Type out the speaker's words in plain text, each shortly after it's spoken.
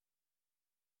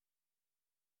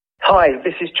Hi,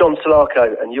 this is John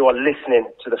Solarco, and you are listening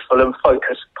to the Fulham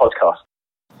Focus podcast.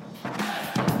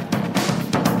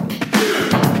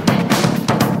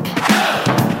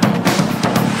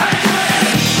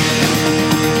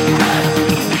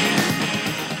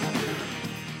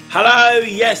 Hello,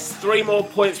 yes, 3 more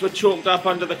points were chalked up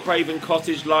under the Craven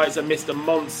Cottage lights amidst a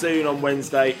monsoon on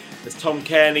Wednesday as Tom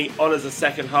Cairney honours a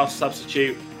second half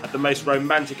substitute at the most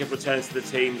romantic of returns to the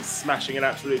team, smashing an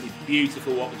absolutely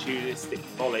beautiful opportunistic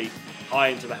volley high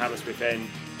into the Hammersmith end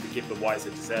to give the Whites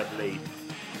a deserved lead.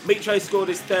 Mitro scored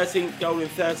his 13th goal in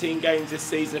 13 games this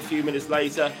season a few minutes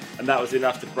later, and that was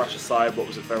enough to brush aside what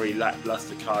was a very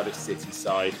lacklustre Cardiff City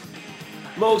side.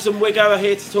 Morgs and Wiggo are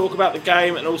here to talk about the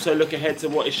game and also look ahead to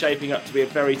what is shaping up to be a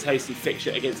very tasty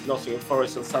fixture against Nottingham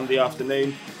Forest on Sunday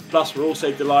afternoon. Plus, we're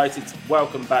also delighted to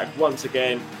welcome back once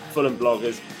again Fulham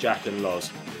bloggers Jack and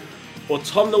Loz.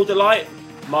 Autumnal delight,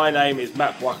 my name is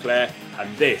Matt Boisclair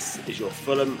and this is your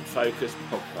Fulham Focus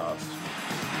podcast.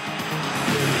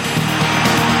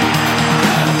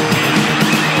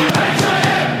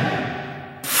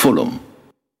 Fulham.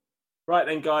 Right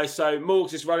then, guys, so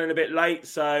Morgs is running a bit late,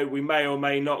 so we may or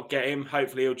may not get him.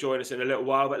 Hopefully he'll join us in a little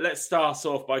while. But let's start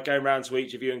off by going round to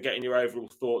each of you and getting your overall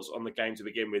thoughts on the game to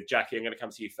begin with. Jackie, I'm going to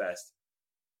come to you first.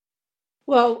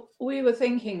 Well, we were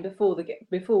thinking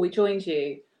before we joined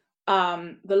you,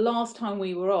 the last time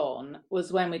we were on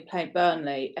was when we played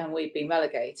Burnley and we'd been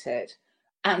relegated.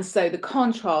 And so the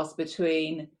contrast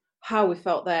between how we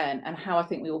felt then and how I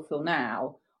think we all feel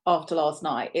now after last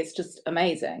night, it's just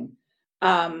amazing.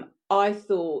 I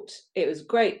thought it was a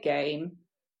great game.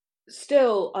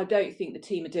 Still, I don't think the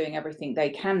team are doing everything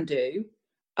they can do.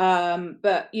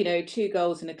 But, 2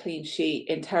 goals and a clean sheet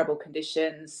in terrible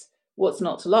conditions, what's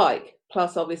not to like?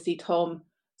 Plus, obviously, Tom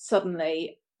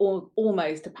suddenly,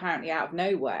 almost apparently out of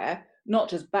nowhere, not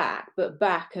just back, but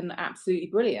back and absolutely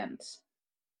brilliant.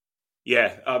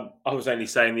 Yeah, I was only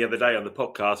saying the other day on the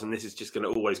podcast, and this is just going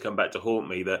to always come back to haunt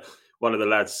me, that one of the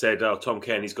lads said, oh, Tom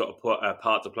Cairney's got a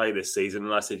part to play this season.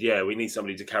 And I said, yeah, we need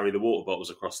somebody to carry the water bottles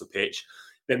across the pitch.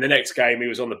 Then the next game, he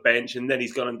was on the bench, and then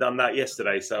he's gone and done that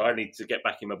yesterday. So I need to get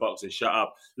back in my box and shut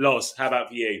up. Loz, how about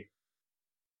for you?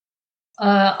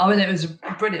 It was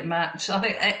a brilliant match. I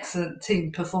think excellent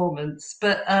team performance.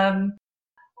 But on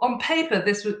paper,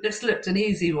 this looked an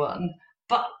easy one.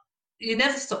 But you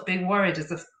never stop being worried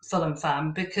as a Fulham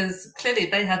fan because clearly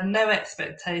they had no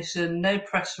expectation, no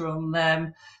pressure on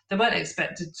them. They weren't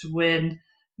expected to win.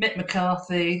 Mick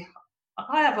McCarthy,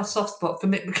 I have a soft spot for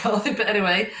Mick McCarthy, but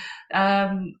anyway,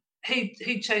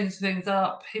 he changed things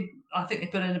up. I think he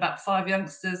put in about 5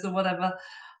 youngsters or whatever.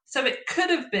 So it could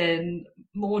have been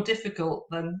more difficult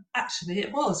than actually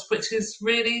it was, which is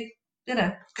really, good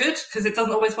because it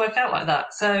doesn't always work out like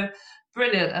that. So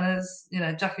brilliant. And as,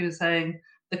 Jackie was saying,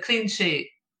 the clean sheet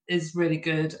is really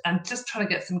good and just trying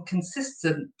to get some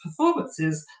consistent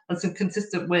performances and some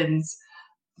consistent wins.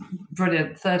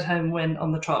 Brilliant. 3rd home win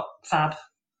on the trot. Fab.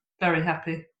 Very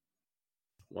happy.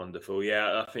 Wonderful.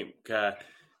 Yeah, I think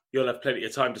you'll have plenty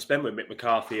of time to spend with Mick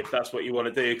McCarthy if that's what you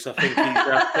want to do, because I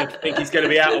think he's going to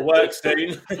be out of work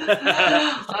soon.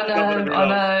 I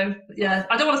know. Yeah,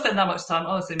 I don't want to spend that much time,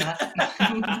 honestly, Matt.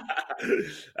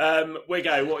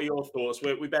 Wiggo, what are your thoughts?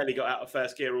 We barely got out of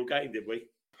first gear all game, did we?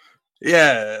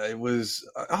 Yeah, it was.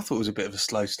 I thought it was a bit of a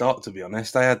slow start, to be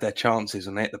honest. They had their chances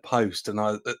and they hit the post, and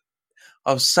I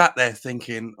was sat there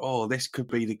thinking, oh, this could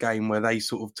be the game where they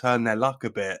sort of turn their luck a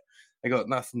bit. They got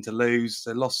nothing to lose.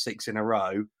 They lost 6 in a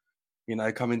row,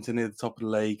 coming to near the top of the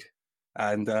league.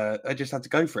 And they just had to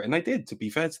go for it. And they did, to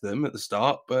be fair to them at the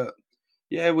start. But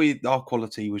yeah, our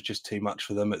quality was just too much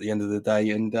for them at the end of the day.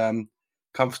 And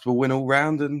comfortable win all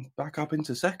round and back up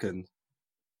into second.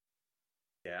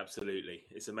 Yeah, absolutely.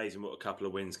 It's amazing what a couple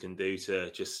of wins can do to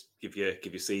just give your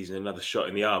season another shot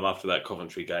in the arm after that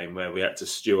Coventry game where we had to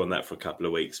stew on that for a couple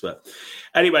of weeks. But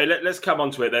anyway, let's come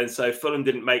on to it then. So Fulham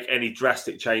didn't make any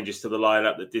drastic changes to the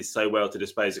lineup that did so well to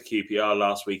dispose of QPR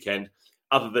last weekend,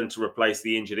 other than to replace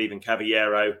the injured Ivan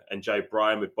Cavallero and Joe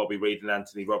Bryan with Bobby Reid and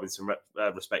Anthony Robinson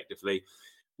respectively.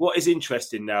 What is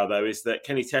interesting now, though, is that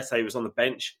Kenny Tete was on the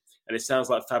bench. And it sounds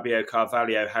like Fabio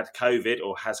Carvalho has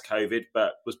COVID,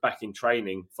 but was back in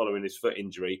training following his foot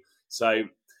injury. So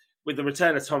with the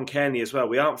return of Tom Cairney as well,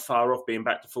 we aren't far off being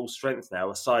back to full strength now,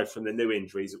 aside from the new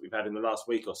injuries that we've had in the last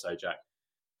week or so, Jack.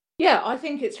 Yeah, I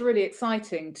think it's really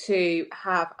exciting to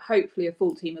have hopefully a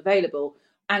full team available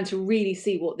and to really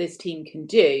see what this team can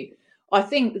do. I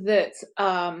think that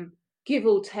give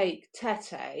or take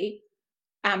Tete,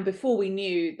 and before we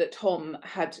knew that Tom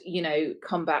had,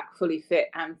 come back fully fit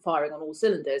and firing on all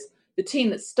cylinders, the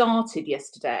team that started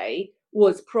yesterday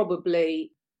was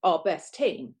probably our best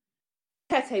team.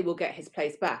 Tete will get his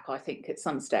place back, I think, at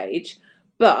some stage.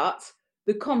 But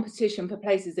the competition for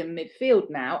places in midfield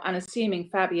now, and assuming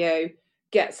Fabio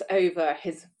gets over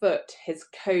his foot, his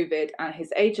COVID and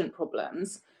his agent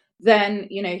problems, then,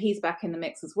 he's back in the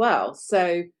mix as well.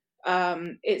 So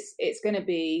it's going to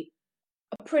be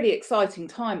a pretty exciting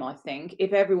time, I think,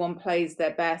 if everyone plays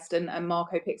their best and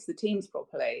Marco picks the teams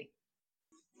properly.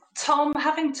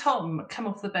 Having Tom come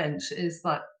off the bench is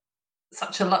like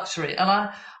such a luxury, and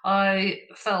I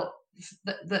felt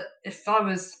that if I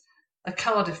was a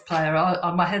Cardiff player,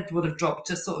 my head would have dropped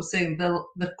just sort of seeing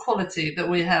the quality that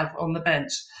we have on the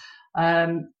bench.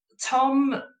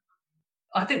 Tom,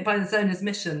 I think by his own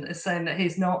admission, is saying that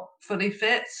he's not fully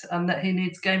fit and that he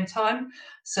needs game time.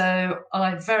 So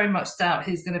I very much doubt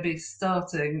he's going to be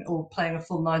starting or playing a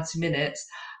full 90 minutes.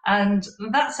 And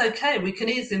that's okay. We can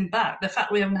ease him back. The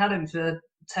fact we haven't had him for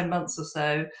 10 months or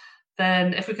so,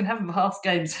 then if we can have him for half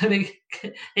games and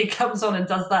he comes on and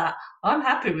does that, I'm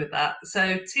happy with that. So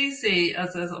TC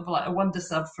as a sort of like a wonder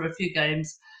sub for a few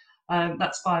games,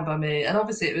 that's fine by me. And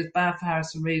obviously it was bad for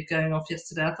Harrison Reed going off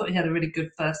yesterday. I thought he had a really good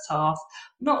first half.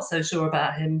 Not so sure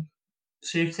about him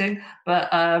shooting, but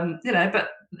but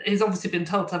he's obviously been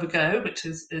told to have a go, which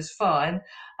is fine.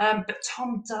 But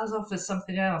Tom does offer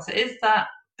something else. It is that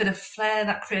bit of flair,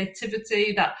 that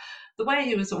creativity, that the way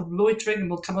he was sort of loitering and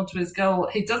will come onto his goal.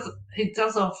 He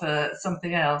does offer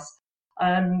something else.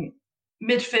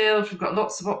 Midfield, we've got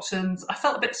lots of options. I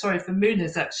felt a bit sorry for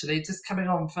Muniz actually, just coming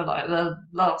on for like the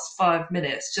last 5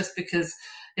 minutes, just because,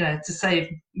 to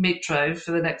save Mitro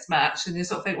for the next match. And you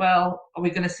sort of think, well, are we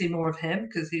going to see more of him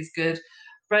because he's good?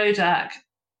 Rodak,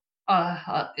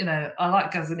 I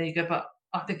like Gazzaniga, but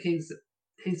I think he's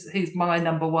my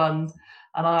number one,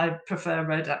 and I prefer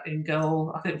Rodak in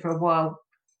goal. I think for a while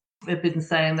we've been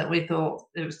saying that we thought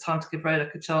it was time to give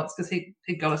Rodak a chance because he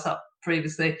got us up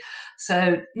previously.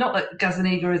 So not that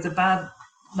Gazzaniga is a bad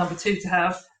number two to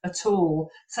have at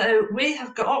all. So we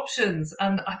have got options,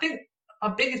 and I think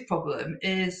our biggest problem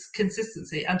is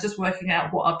consistency and just working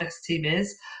out what our best team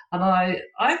is. And I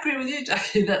agree with you,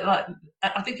 Jackie, that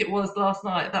I think it was last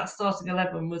night, that starting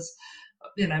 11 was,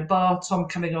 bar Tom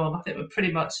coming on, I think we're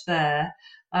pretty much there.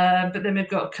 But then we've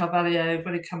got Carvalho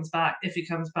when he comes back. If he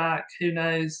comes back, who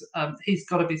knows? He's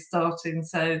got to be starting.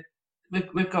 So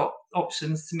we've got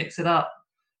options to mix it up.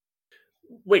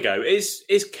 Wiggo,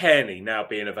 is Kearney now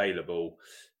being available?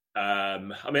 I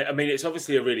mean, it's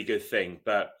obviously a really good thing,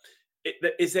 but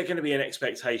is there going to be an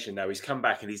expectation now? He's come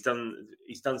back and he's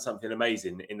done something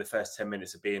amazing in the first 10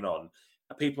 minutes of being on.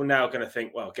 Are people now going to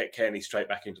think, well, get Kearney straight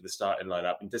back into the starting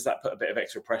lineup? And does that put a bit of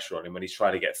extra pressure on him when he's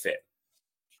trying to get fit?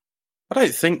 I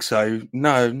don't think so.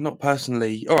 No, not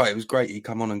personally. All right, it was great he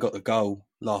come on and got the goal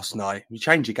last night. He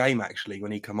changed the game, actually,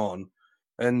 when he come on.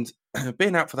 And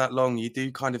being out for that long, you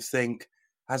do kind of think,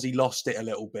 has he lost it a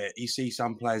little bit? You see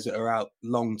some players that are out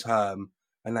long term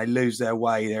and they lose their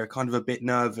way. They're kind of a bit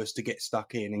nervous to get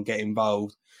stuck in and get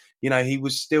involved. He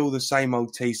was still the same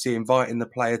old TC, inviting the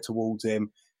player towards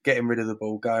him, getting rid of the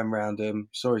ball, going around him.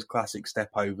 Saw his classic step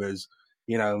overs,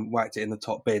 whacked it in the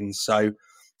top bins. So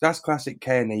that's classic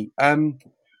Kearney.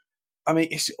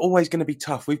 It's always going to be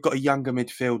tough. We've got a younger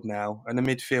midfield now, and the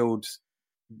midfield,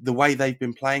 the way they've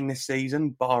been playing this season,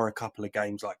 bar a couple of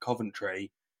games like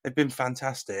Coventry, they've been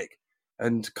fantastic.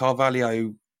 And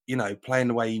Carvalho, playing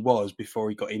the way he was before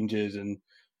he got injured and,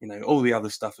 all the other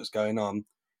stuff that's going on.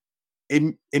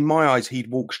 In my eyes,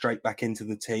 he'd walk straight back into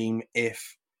the team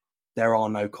if there are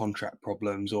no contract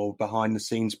problems or behind the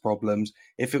scenes problems.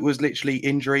 If it was literally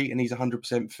injury and he's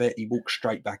 100% fit, he walks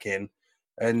straight back in.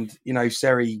 And,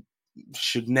 Seri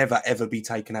should never, ever be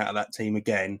taken out of that team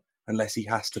again unless he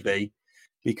has to be,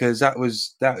 because that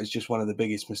was just one of the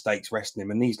biggest mistakes resting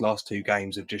him. And these last two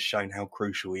games have just shown how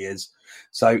crucial he is.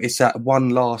 So it's that one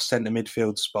last centre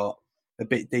midfield spot, a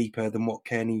bit deeper than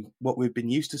what we've been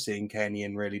used to seeing Kearney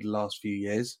in really the last few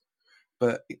years.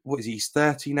 But what is he, he's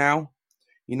 30 now?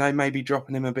 Maybe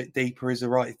dropping him a bit deeper is the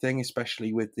right thing,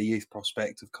 especially with the youth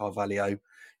prospect of Carvalho,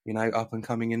 up and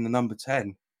coming in the number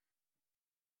 10.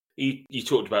 You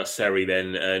talked about Seri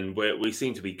then, and we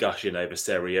seem to be gushing over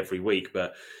Seri every week,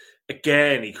 but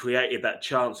again, he created that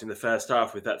chance in the first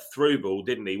half with that through ball,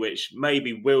 didn't he? Which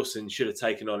maybe Wilson should have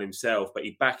taken on himself, but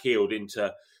he backheeled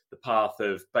into the path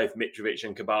of both Mitrovic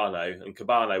and Cabano, and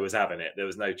Cabano was having it. There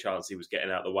was no chance he was getting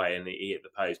out of the way, and he hit the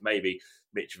post. Maybe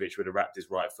Mitrovic would have wrapped his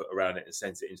right foot around it and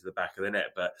sent it into the back of the net.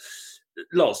 But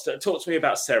Lost, talk to me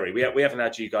about Seri. We haven't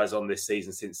had you guys on this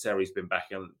season since Seri's been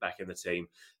back in the team,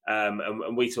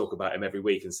 and we talk about him every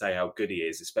week and say how good he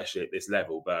is, especially at this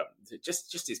level. But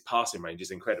just his passing range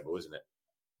is incredible, isn't it?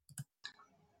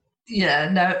 Yeah,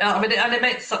 no, I mean, and it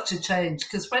makes such a change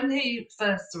because when he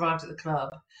first arrived at the club,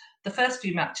 the first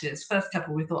few matches, first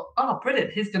couple, we thought, oh,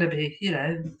 brilliant, he's going to be,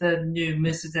 the new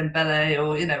Moussa Dembele,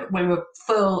 or, we were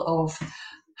full of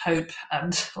hope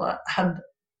and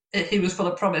he was full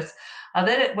of promise. And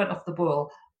then it went off the boil.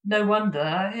 No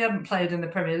wonder he hadn't played in the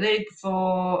Premier League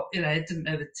before, he didn't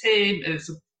know the team. It was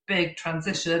a big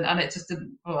transition and it just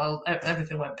didn't,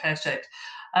 everything went pear-shaped.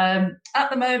 At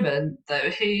the moment, though,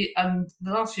 the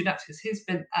last few matches, he's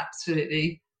been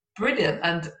absolutely brilliant.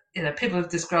 And, people have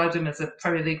described him as a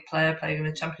Premier League player playing in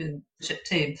a championship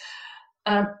team.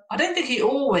 I don't think he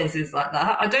always is like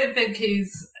that. I don't think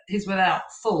he's without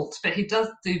fault, but he does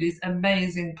do these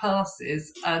amazing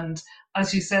passes. And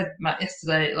as you said, Matt,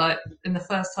 yesterday, like in the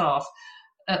first half,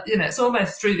 it's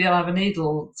almost through the eye of a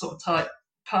needle sort of type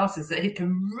passes that he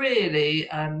can really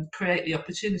create the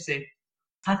opportunity.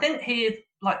 I think he is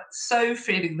like so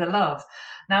feeling the love.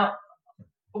 Now,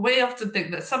 we often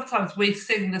think that sometimes we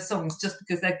sing the songs just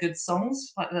because they're good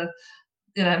songs, like the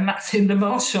Maxime Le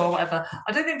Marche or whatever.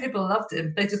 I don't think people loved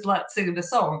him. They just liked singing the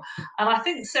song. And I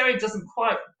think Seri doesn't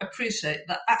quite appreciate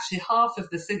that actually half of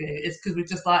the singing is because we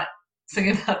just like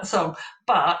singing that song.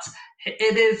 But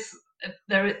it is,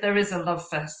 there is a love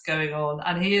fest going on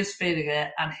and he is feeling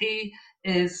it. And he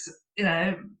is,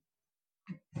 I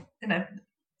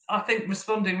think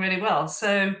responding really well.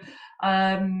 So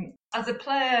as a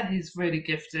player, he's really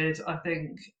gifted. I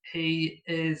think he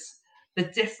is the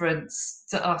difference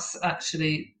to us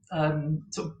actually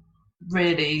sort of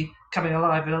really coming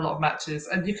alive in a lot of matches.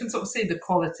 And you can sort of see the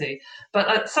quality.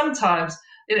 But sometimes,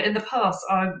 in the past,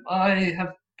 I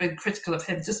have been critical of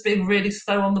him just being really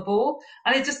slow on the ball.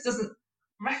 And he just doesn't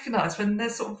recognise when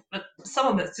there's sort of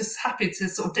someone that's just happy to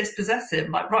sort of dispossess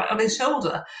him, like right on his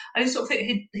shoulder. And you sort of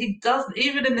think he doesn't,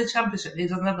 even in the Championship, he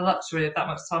doesn't have the luxury of that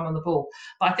much time on the ball.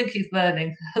 But I think he's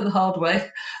learning the hard way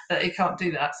that he can't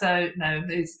do that. So, no,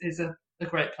 he's a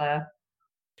great player.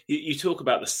 You talk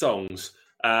about the songs.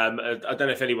 I don't know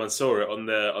if anyone saw it on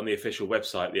the official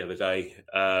website the other day,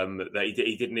 that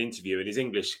he did an interview and his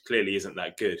English clearly isn't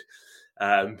that good.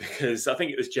 Because I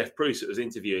think it was Jeff Bruce that was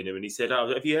interviewing him and he said,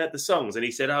 oh, have you heard the songs? And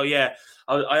he said, oh, yeah,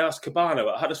 I asked Cabano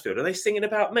at Huddersfield, are they singing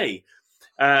about me?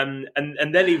 And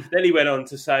then he went on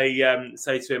to say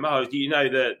to him, oh, do you know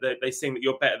that they sing that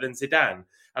you're better than Zidane?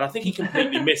 And I think he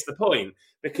completely missed the point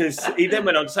because he then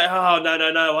went on to say, oh,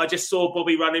 no, I just saw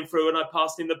Bobby running through and I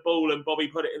passed him the ball and Bobby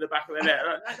put it in the back of the net.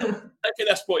 I don't think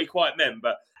that's what he quite meant,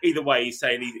 but either way, he's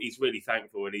saying he's really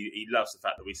thankful and he loves the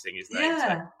fact that we sing his name.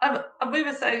 Yeah, so. And we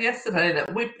were saying yesterday that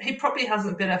he probably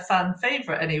hasn't been a fan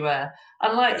favourite anywhere.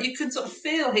 And you can sort of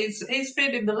feel he's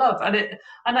feeling the love. And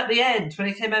at the end, when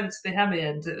he came over to the hammy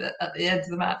end at the end of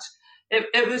the match,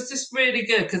 it was just really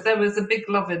good because there was a big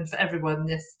love-in for everyone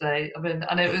yesterday. I mean,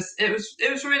 and it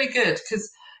was really good because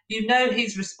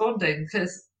he's responding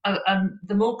because and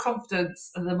the more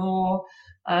confidence and the more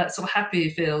sort of happy he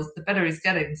feels, the better he's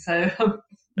getting. So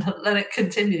let it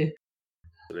continue.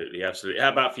 Absolutely. How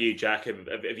about for you, Jack?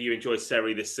 Have you enjoyed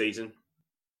Seri this season?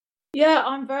 Yeah,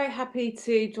 I'm very happy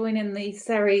to join in the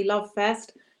Seri Love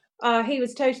Fest. He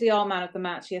was totally our man of the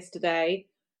match yesterday.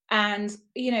 And,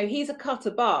 he's a cut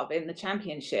above in the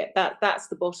Championship. That's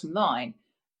the bottom line.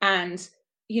 And,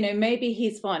 maybe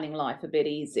he's finding life a bit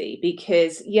easy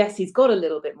because, yes, he's got a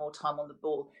little bit more time on the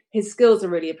ball. His skills are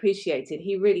really appreciated.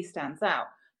 He really stands out.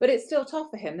 But it's still tough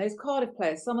for him. Those Cardiff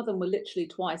players, some of them were literally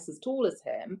twice as tall as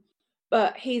him.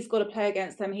 But he's got to play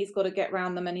against them. He's got to get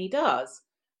around them, and he does.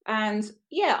 And,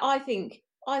 yeah, I think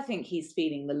he's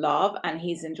feeling the love and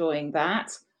he's enjoying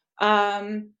that.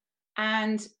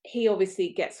 And he obviously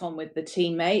gets on with the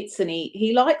teammates and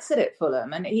he likes it at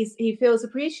Fulham and he feels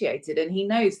appreciated and he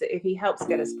knows that if he helps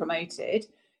get us promoted,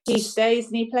 he stays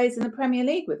and he plays in the Premier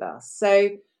League with us.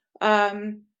 So,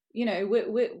 we're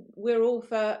all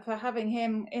for having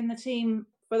him in the team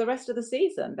for the rest of the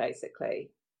season,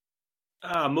 basically.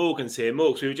 Morgan's here.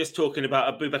 Morgs, we were just talking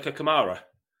about Abubakar Kamara.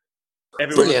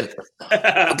 Brilliant.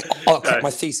 I'll cut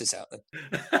my thesis out then.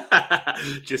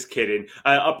 Just kidding.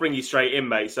 I'll bring you straight in,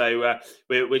 mate. So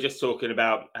we're just talking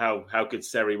about how good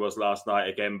Seri was last night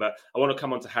again. But I want to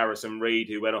come on to Harrison Reed,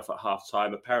 who went off at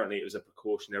half-time. Apparently it was a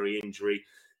precautionary injury.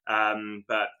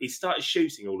 But he started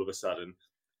shooting all of a sudden.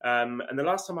 And the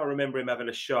last time I remember him having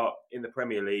a shot in the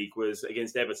Premier League was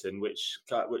against Everton, which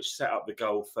set up the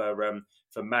goal for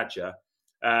Madja.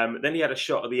 Then he had a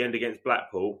shot at the end against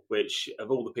Blackpool, which of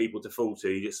all the people to fall to,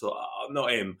 you just thought, oh,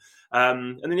 not him.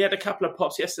 And then he had a couple of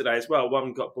pops yesterday as well.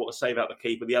 One brought a save out the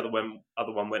keeper, the other one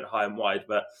went high and wide.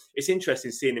 But it's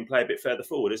interesting seeing him play a bit further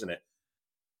forward, isn't it?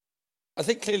 I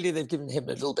think clearly they've given him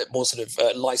a little bit more sort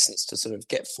of license to sort of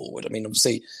get forward. I mean,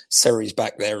 obviously, Seri's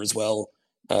back there as well.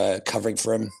 covering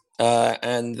for him.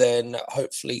 And then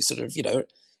hopefully sort of,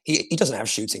 he doesn't have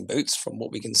shooting boots from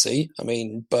what we can see. I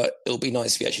mean, but it'll be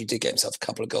nice if he actually did get himself a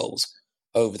couple of goals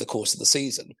over the course of the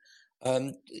season,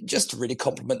 just to really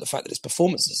complement the fact that his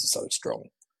performances are so strong.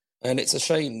 And it's a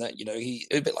shame that, he,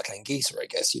 a bit like Anguissa, I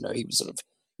guess, he was sort of,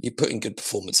 you put in good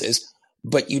performances,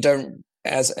 but you don't,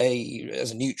 as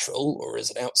a neutral or as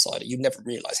an outsider, you never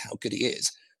realise how good he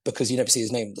is because you never see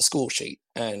his name on the score sheet.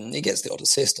 And he gets the odd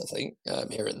assist, I think,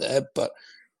 here and there. But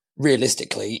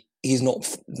realistically, he's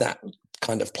not that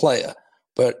kind of player.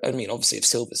 But, I mean, obviously, if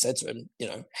Silva said to him,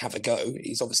 have a go,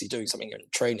 he's obviously doing something in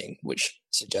training, which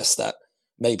suggests that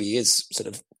maybe he is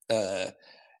sort of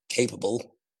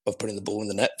capable of putting the ball in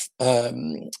the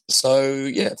net. So,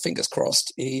 yeah, fingers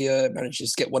crossed he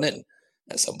manages to get one in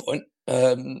at some point.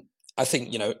 I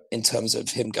think, in terms of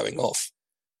him going off,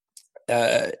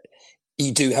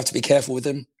 you do have to be careful with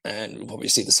him. And we'll probably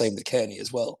see the same with Kearney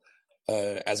as well,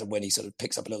 as and when he sort of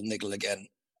picks up a little niggle again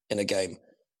in a game.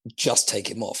 Just take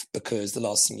him off, because the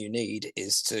last thing you need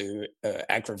is to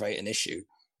aggravate an issue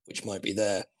which might be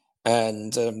there.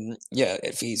 And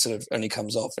if he sort of only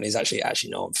comes off and he's actually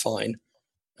no, I'm fine,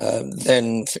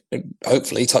 then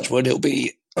hopefully, touch wood, he'll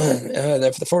be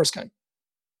there for the Forest game.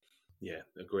 Yeah,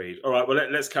 agreed. All right, well,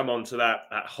 let's come on to that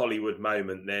Hollywood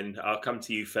moment then. I'll come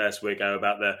to you first, Wiggo,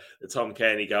 about the Tom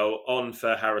Kearney goal on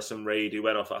for Harrison Reed, who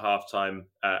went off at half-time,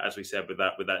 as we said, with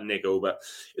that niggle. But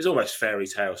it was almost fairy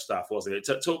tale stuff, wasn't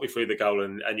it? Talk me through the goal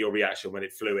and your reaction when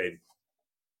it flew in.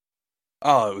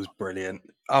 Oh, it was brilliant.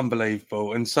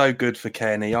 Unbelievable. And so good for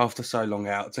Kearney after so long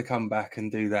out to come back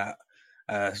and do that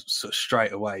sort of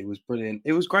straight away was brilliant.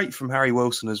 It was great from Harry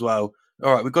Wilson as well.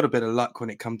 All right, we got a bit of luck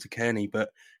when it come to Kearney, but,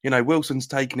 Wilson's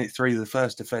taken it through the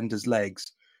first defender's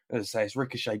legs. As I say, it's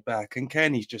ricocheted back, and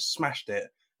Kearney's just smashed it.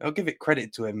 I'll give it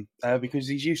credit to him because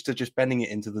he's used to just bending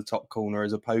it into the top corner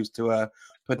as opposed to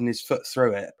putting his foot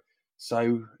through it.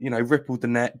 So, rippled the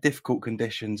net, difficult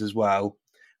conditions as well.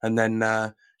 And then,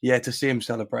 to see him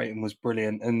celebrating was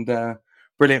brilliant. And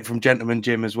brilliant from Gentleman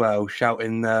Jim as well,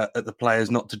 shouting at the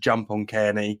players not to jump on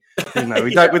Kearney.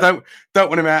 We don't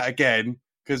want him out again.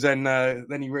 Because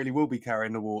then he really will be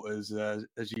carrying the waters,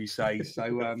 as you say.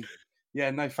 So,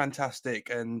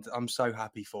 fantastic. And I'm so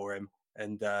happy for him.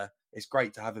 And it's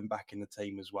great to have him back in the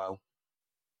team as well.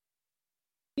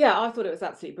 Yeah, I thought it was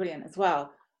absolutely brilliant as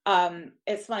well.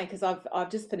 It's funny because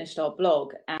I've just finished our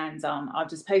blog and I've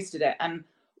just posted it. And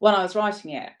when I was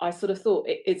writing it, I sort of thought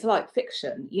it's like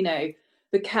fiction.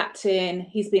 The captain,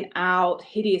 he's been out,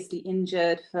 hideously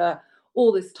injured for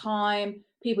all this time.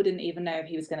 People didn't even know if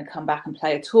he was going to come back and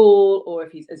play at all, or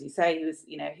if he's, as you say,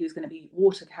 he was going to be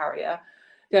water carrier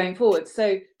going forward.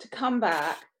 So to come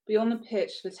back, be on the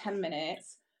pitch for 10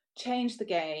 minutes, change the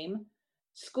game,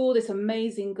 score this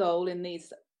amazing goal in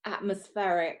these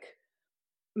atmospheric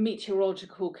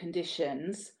meteorological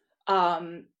conditions,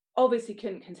 obviously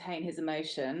couldn't contain his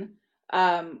emotion,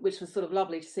 which was sort of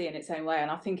lovely to see in its own way.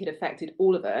 And I think it affected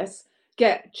all of us.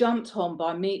 Get jumped on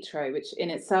by Mitro, which in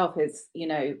itself is,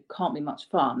 can't be much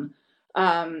fun,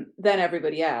 than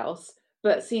everybody else,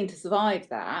 but seemed to survive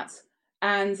that.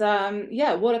 And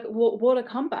what a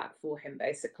comeback for him,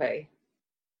 basically.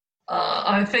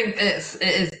 I think it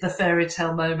is the fairy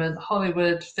tale moment,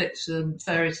 Hollywood fiction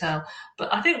fairy tale.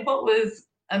 But I think what was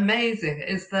amazing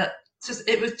is that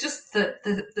it was just the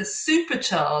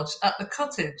supercharge at the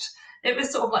Cottage. It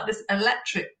was sort of like this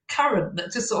electric current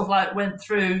that just sort of like went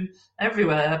through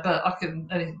everywhere. But I can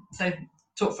only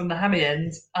talk from the hammy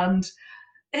end, and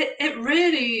it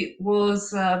really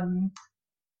was.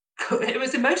 It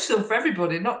was emotional for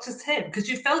everybody, not just him, because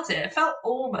you felt it. It felt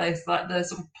almost like the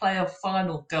sort of playoff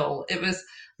final goal. It was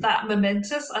that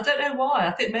momentous. I don't know why.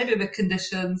 I think maybe the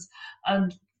conditions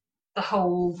and the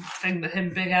whole thing that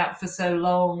him being out for so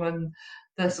long and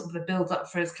the sort of the build up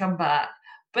for his comeback.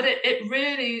 But it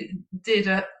really did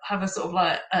have a sort of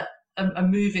like a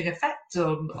moving effect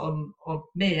on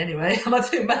me anyway. And I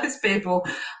think most people,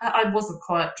 I wasn't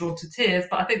quite drawn to tears,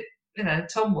 but I think,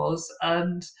 Tom was.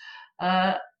 And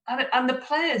the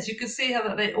players, you could see how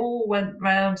that they all went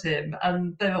round him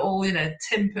and they were all,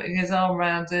 Tim putting his arm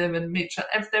around him and Mitra,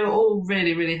 they were all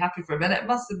really, really happy for him. And it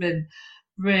must have been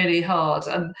really hard.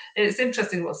 And it's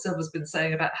interesting what Silva's been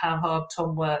saying about how hard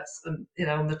Tom works and,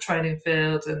 on the training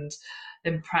field and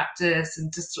in practice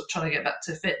and just trying to get back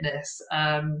to fitness.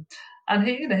 And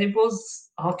he was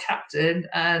our captain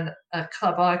and a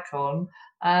club icon.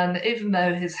 And even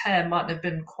though his hair mightn't have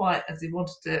been quite as he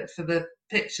wanted it for the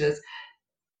pictures,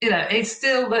 he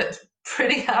still looked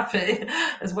pretty happy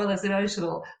as well as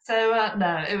emotional. So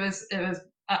no, it was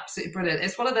absolutely brilliant.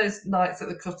 It's one of those nights at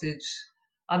the Cottage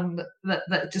and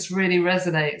that just really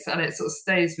resonates, and it sort of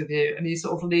stays with you, and you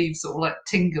sort of leave sort of like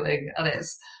tingling, and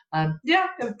it's it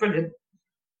was brilliant.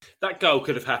 That goal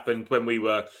could have happened when we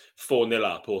were 4-0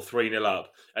 up or 3-0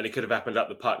 up, and it could have happened up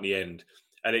the Putney end,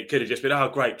 and it could have just been, oh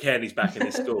great, Kearney's back and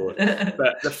he scored.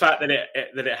 But the fact that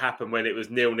it happened when it was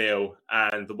 0-0,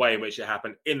 and the way in which it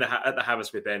happened at the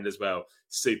Hammersmith end as well,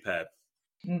 superb.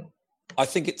 I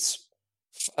think it's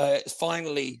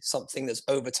finally something that's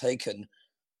overtaken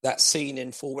that scene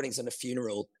in Four Weddings and a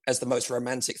Funeral as the most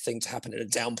romantic thing to happen in a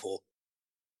downpour.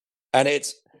 And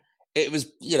it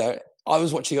was, I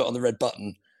was watching it on the Red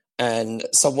Button, and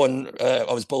someone,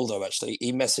 I was Baldo actually,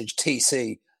 he messaged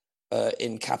TC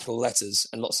in capital letters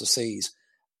and lots of C's.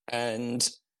 And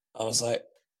I was like,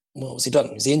 well, what's he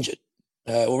done? Is he injured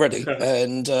already?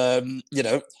 And,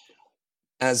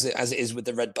 as it is with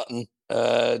the Red Button,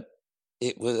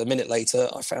 it was a minute later,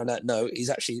 I found out, no, he's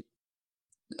actually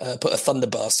put a thunder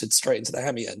bastard straight into the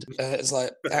hammy end. It's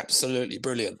like absolutely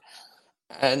brilliant.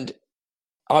 And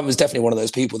I was definitely one of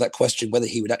those people that questioned whether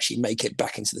he would actually make it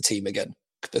back into the team again,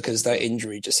 because that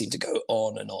injury just seemed to go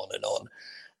on and on and on.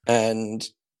 And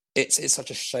it's such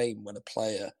a shame when a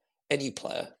player, any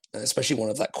player, especially one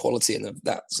of that quality and of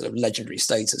that sort of legendary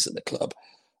status at the club,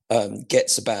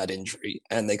 gets a bad injury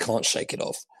and they can't shake it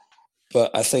off.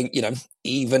 But I think,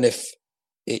 even if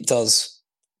it does,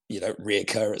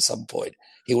 reoccur at some point,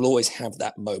 he will always have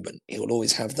that moment. He will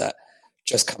always have that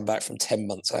just come back from 10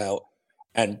 months out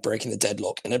and breaking the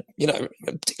deadlock in a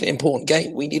particularly important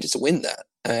game. We needed to win that.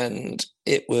 And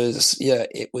it was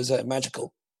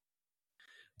magical.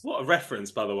 What a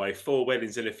reference, by the way, 4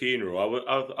 Weddings and a Funeral.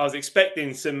 I was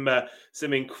expecting some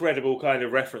incredible kind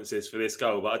of references for this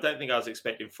goal, but I don't think I was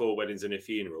expecting 4 Weddings and a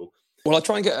Funeral. Well, I'll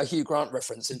try and get a Hugh Grant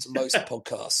reference into most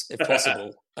podcasts, if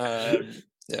possible.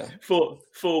 Yeah. 4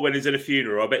 Weddings and a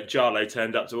Funeral. I bet Jarlo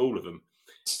turned up to all of them.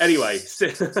 Anyway,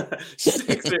 6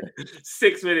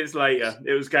 minutes later,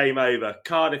 it was game over.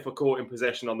 Cardiff were caught in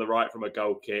possession on the right from a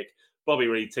goal kick. Bobby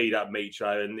Reid teed up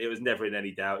Mitro, and it was never in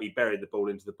any doubt. He buried the ball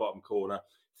into the bottom corner.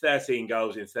 13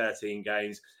 goals in 13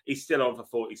 games. He's still on for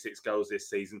 46 goals this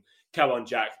season. Come on,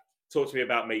 Jack. Talk to me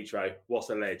about Mitro. What's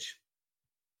a ledge?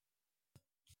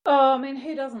 Oh, I mean,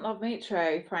 who doesn't love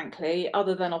Mitro, frankly,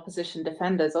 other than opposition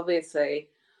defenders, obviously.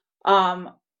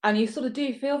 And you sort of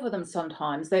do feel for them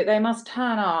sometimes. They must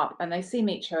turn up and they see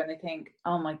Mitro and they think,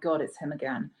 oh my God, it's him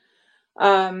again.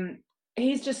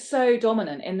 He's just so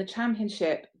dominant in the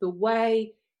Championship. The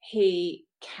way he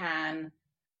can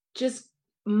just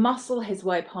muscle his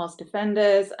way past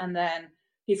defenders, and then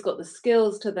he's got the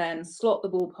skills to then slot the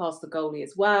ball past the goalie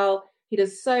as well. He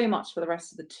does so much for the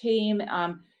rest of the team.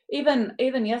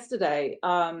 Even yesterday,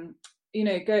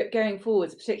 going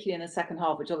forwards, particularly in the second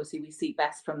half, which obviously we see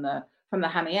best from the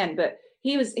hammy end, but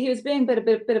he was being a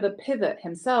bit of a pivot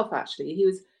himself. Actually, he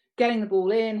was getting the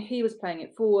ball in. He was playing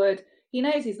it forward. He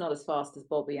knows he's not as fast as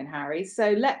Bobby and Harry,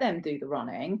 so let them do the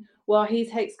running while he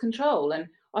takes control. And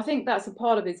I think that's a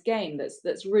part of his game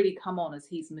that's really come on as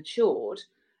he's matured.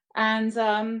 And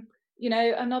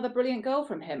another brilliant goal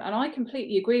from him. And I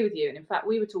completely agree with you. And in fact,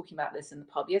 we were talking about this in the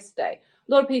pub yesterday.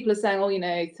 A lot of people are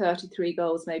saying, 33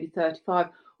 goals, maybe 35.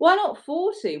 Why not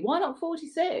 40? Why not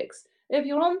 46? If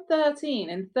you're on 13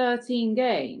 in 13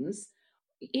 games,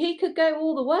 he could go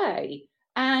all the way.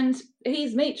 And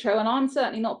he's Mitro, and I'm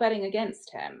certainly not betting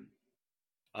against him.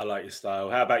 I like your style.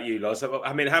 How about you, Loz?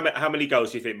 I mean, how many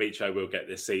goals do you think Mitro will get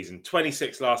this season?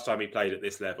 26 last time he played at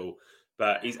this level,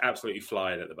 but he's absolutely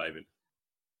flying at the moment.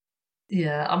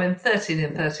 Yeah, I mean, 13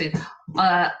 in 13.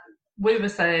 We were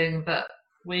saying that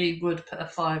we would put a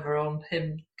fiver on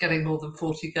him getting more than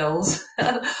 40 goals,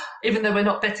 even though we're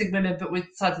not betting women, but we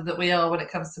decided that we are when it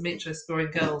comes to Mitro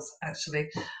scoring goals, actually,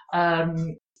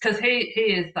 because he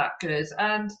is that good.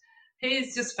 And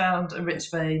he's just found a rich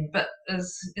vein. But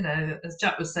as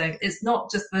Jack was saying, it's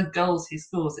not just the goals he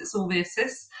scores, it's all the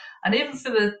assists. And even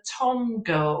for the Tom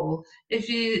goal, if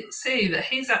you see that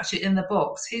he's actually in the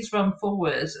box, he's run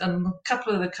forward and a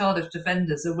couple of the Cardiff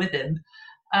defenders are with him.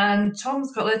 And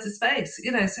Tom's got loads of space,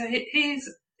 so he's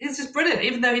just brilliant,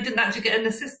 even though he didn't actually get an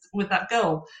assist with that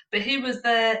goal. But he was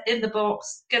there in the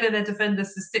box, getting their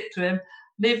defenders to stick to him,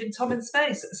 leaving Tom in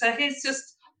space. So he's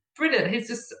just brilliant. He's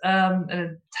just an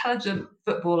intelligent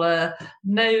footballer,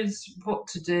 knows what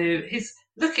to do. He's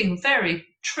looking very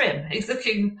trim. He's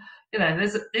looking,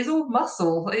 he's all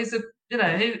muscle. He's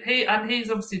he's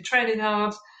obviously training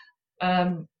hard.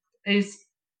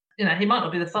 He might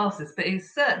not be the fastest, but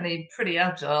he's certainly pretty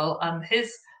agile. And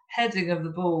his heading of the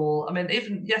ball, I mean,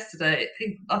 even yesterday,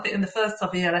 I think in the first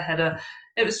half he had a header.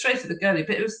 It was straight at the goalie,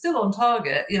 but it was still on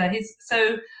target.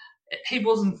 He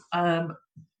wasn't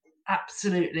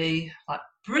absolutely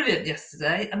brilliant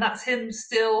yesterday, and that's him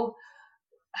still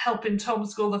helping Tom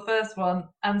score the first one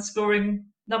and scoring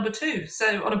number 2.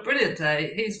 So on a brilliant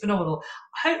day, he's phenomenal.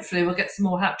 Hopefully we'll get some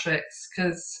more hat-tricks,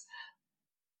 because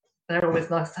they're always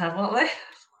nice to have, aren't they?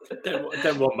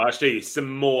 Don't want much, do you? Some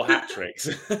more hat tricks.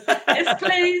 Yes,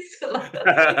 please.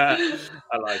 I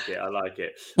like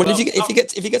it. Well, if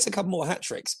he gets a couple more hat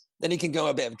tricks, then he can go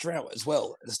a bit of drought as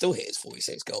well and still hit his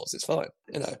 46 goals. It's fine,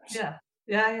 you know.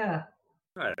 Yeah.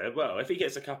 Oh, well, if he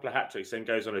gets a couple of hat tricks and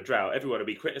goes on a drought, everyone will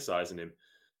be criticising him.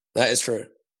 That is true.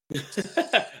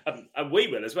 And we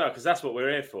will as well, because that's what we're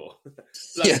here for.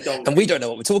 And we don't know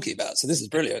what we're talking about, so this is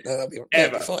brilliant. That'll be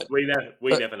fine. We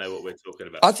never know what we're talking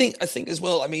about. I think as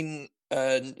well. I mean,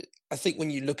 I think when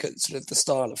you look at sort of the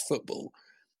style of football,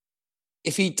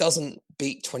 if he doesn't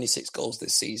beat 26 goals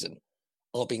this season,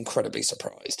 I'll be incredibly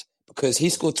surprised, because he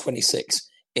scored 26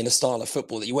 in a style of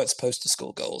football that you weren't supposed to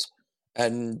score goals,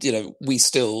 and he's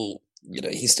still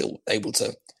able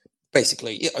to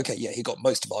basically. He got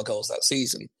most of our goals that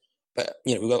season. But,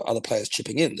 we've got other players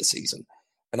chipping in this season.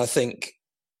 And I think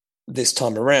this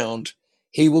time around,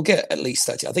 he will get at least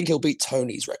 30. I think he'll beat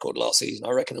Tony's record last season.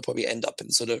 I reckon he'll probably end up in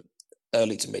sort of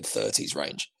early to mid-30s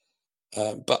range.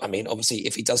 But, I mean, obviously,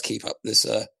 if he does keep up this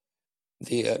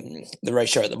the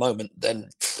ratio at the moment, then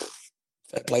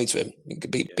fair play to him. He could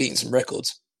be beating some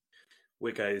records.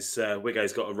 Wiggo's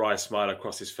got a wry smile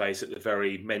across his face at the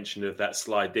very mention of that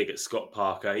sly dig at Scott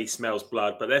Parker. He smells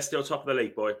blood, but they're still top of the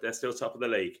league, boy. They're still top of the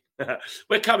league.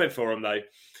 We're coming for them, though.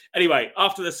 Anyway,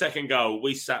 after the second goal,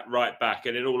 we sat right back,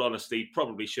 and in all honesty,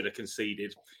 probably should have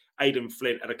conceded. Aidan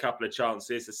Flint had a couple of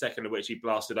chances, the second of which he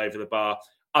blasted over the bar,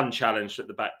 unchallenged at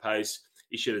the back post.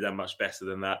 He should have done much better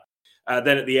than that.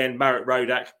 Then at the end, Marek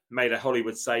Rodak made a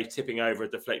Hollywood save, tipping over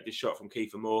a deflected shot from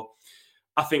Kiefer Moore.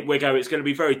 I think Wiggo, it's going to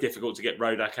be very difficult to get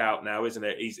Rodak out now, isn't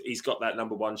it? He's got that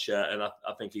number 1 shirt, and I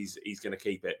think he's going to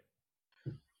keep it.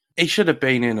 He should have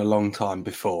been in a long time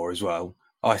before as well,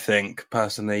 I think,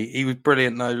 personally. He was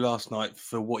brilliant, though, last night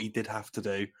for what he did have to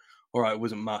do. All right, it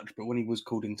wasn't much, but when he was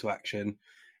called into action,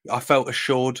 I felt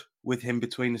assured with him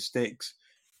between the sticks.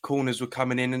 Corners were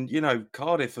coming in, and,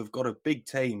 Cardiff have got a big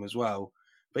team as well.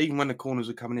 But even when the corners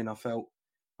were coming in, I felt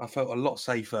a lot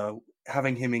safer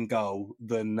having him in goal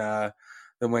than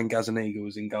when Gazzaniga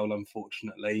was in goal,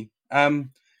 unfortunately.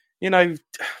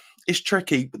 It's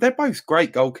tricky, but they're both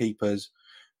great goalkeepers.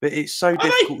 But it's so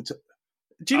difficult to...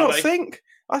 Do you not think?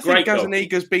 I think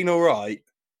Gazzaniga's been all right.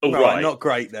 All right. Not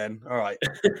great then. All right.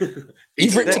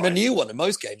 You've written him a new one in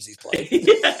most games he's played.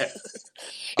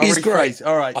 He's great.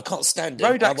 All right. I can't stand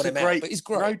him.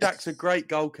 Rodak's a great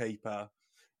goalkeeper.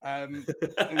 And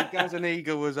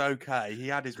Gazzaniga was okay. He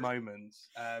had his moments,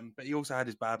 but he also had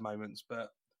his bad moments. But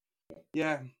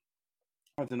yeah,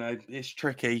 I don't know. It's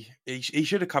tricky. He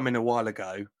should have come in a while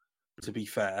ago, to be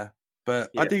fair.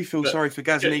 But I do feel sorry for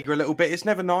Gazzaniga a little bit. It's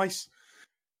never nice.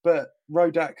 But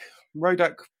Rodak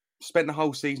spent the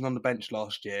whole season on the bench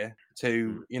last year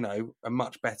to, a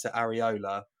much better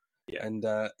Areola. Yeah. And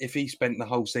if he spent the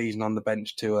whole season on the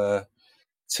bench to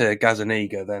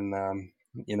Gazzaniga, then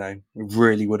it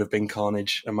really would have been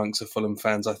carnage amongst the Fulham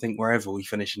fans, I think, wherever we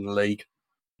finish in the league.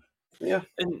 Yeah.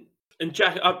 And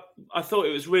Jack, I thought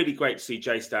it was really great to see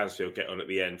Jay Stansfield get on at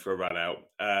the end for a run out.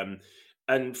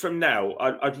 And from now,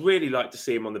 I'd really like to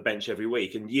see him on the bench every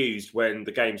week and used when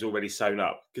the game's already sewn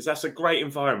up, because that's a great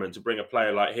environment to bring a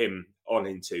player like him on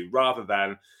into, rather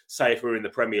than, say, if we were in the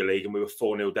Premier League and we were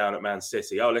 4-0 down at Man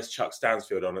City, let's chuck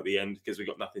Stansfield on at the end because we've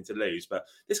got nothing to lose. But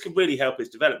this could really help his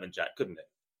development, Jack, couldn't it?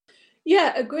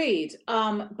 Yeah, agreed.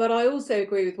 But I also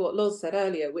agree with what Loz said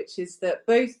earlier, which is that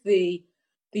both the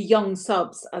young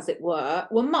subs, as it were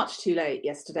much too late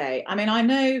yesterday. I mean, I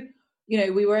know,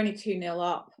 we were only 2-0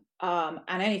 up,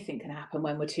 and anything can happen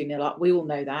when we're 2-0 up. We all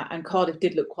know that. And Cardiff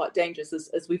did look quite dangerous,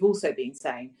 as we've also been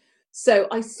saying. So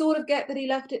I sort of get that he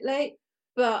left it late,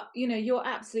 but, you're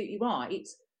absolutely right.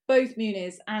 Both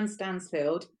Muniz and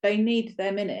Stansfield, they need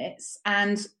their minutes.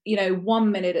 And,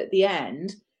 1 minute at the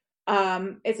end,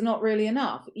 it's not really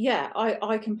enough. Yeah,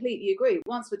 I completely agree.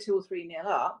 Once we're 2 or 3-0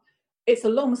 up, it's a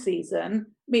long season.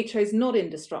 Mitro's not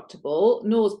indestructible,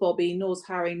 nor's Bobby, nor's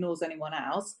Harry, nor's anyone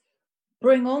else.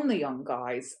 Bring on the young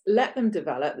guys. Let them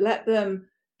develop. Let them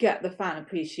get the fan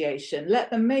appreciation. Let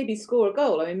them maybe score a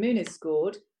goal. I mean, Muniz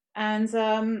scored, and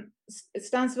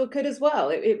Stansfield could as well.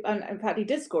 And in fact, he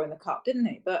did score in the cup, didn't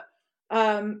he? But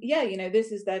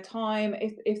this is their time.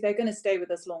 If they're going to stay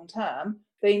with us long term,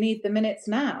 they need the minutes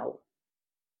now.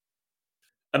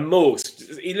 And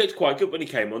Morgs, he looked quite good when he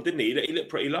came on, didn't he? He looked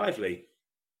pretty lively.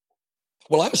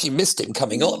 Well, I actually missed him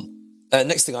coming on.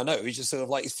 Next thing I know, he's just sort of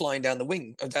like he's flying down the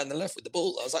wing and down the left with the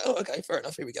ball. I was like, oh, okay, fair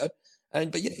enough, here we go.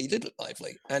 But yeah, he did look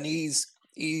lively. And he's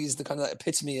He's the kind of that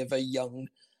epitome of a young,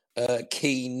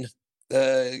 keen,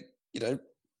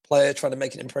 player trying to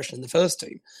make an impression in the first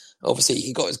team. Obviously,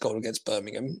 he got his goal against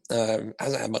Birmingham.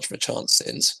 Hasn't had much of a chance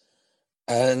since.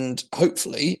 And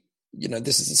hopefully,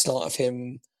 this is the start of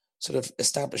him sort of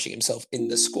establishing himself in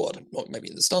the squad, not maybe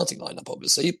in the starting lineup,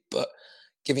 obviously, but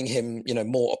giving him,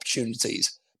 more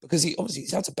opportunities, because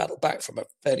he's had to battle back from a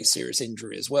fairly serious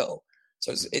injury as well.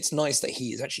 So it's nice that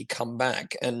he has actually come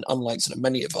back, and unlike sort of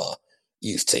many of our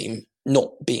youth team,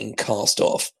 not being cast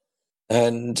off.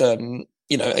 And,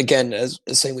 again, as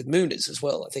same with Muniz as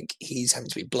well, I think he's having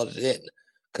to be blooded in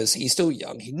because he's still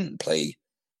young. He didn't play,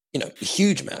 a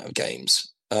huge amount of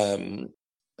games in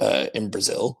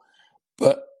Brazil,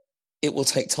 but it will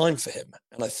take time for him.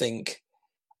 And I think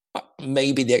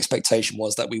maybe the expectation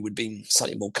was that we would be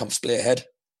slightly more comfortably ahead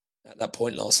at that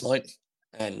point last night.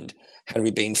 And had we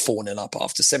been 4-0 up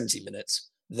after 70 minutes,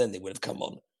 then they would have come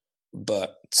on.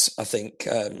 But I think,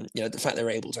 the fact they were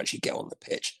able to actually get on the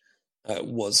pitch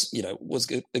was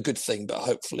a good thing. But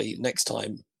hopefully next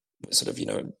time, sort of,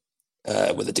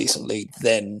 with a decent lead,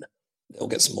 then they'll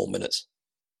get some more minutes.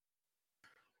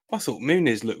 I thought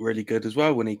Muniz looked really good as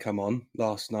well when he come on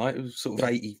last night. It was sort of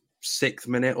 86th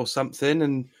minute or something.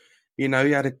 And, he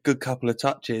had a good couple of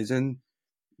touches. And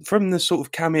from the sort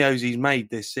of cameos he's made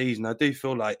this season, I do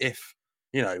feel like if,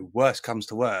 worst comes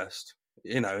to worst,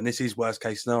 and this is worst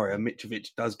case scenario, Mitrovic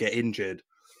does get injured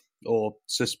or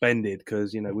suspended,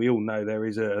 because, we all know there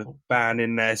is a ban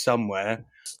in there somewhere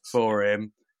for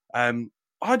him.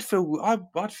 I'd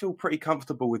feel pretty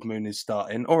comfortable with Muniz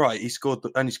starting. All right, he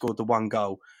only scored the one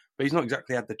goal, but he's not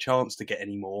exactly had the chance to get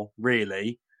any more,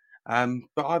 really.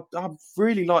 But I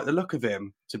really like the look of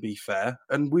him, to be fair.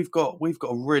 And we've got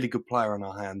a really good player on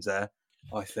our hands there,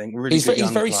 I think. He's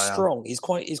very strong. He's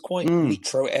quite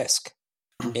Mitro-esque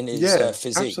in his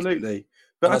physique. Absolutely.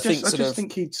 But I just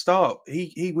think he'd start.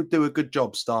 He would do a good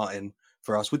job starting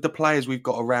for us with the players we've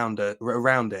got around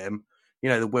him.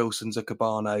 The Wilsons, the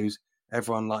Cabanos,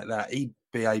 everyone like that. He'd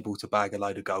be able to bag a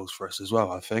load of goals for us as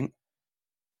well, I think.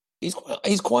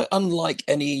 He's quite unlike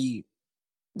any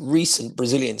recent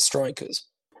Brazilian strikers.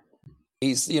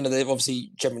 He's, they're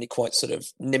obviously generally quite sort of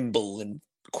nimble and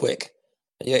quick.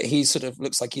 And yet he sort of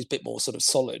looks like he's a bit more sort of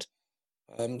solid.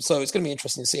 So it's going to be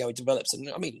interesting to see how he develops. And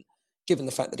I mean, given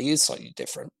the fact that he is slightly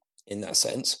different in that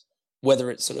sense, whether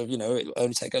it's sort of, it'll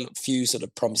only take a few sort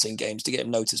of promising games to get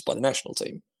him noticed by the national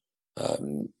team.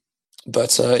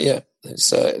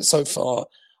 So far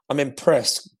I'm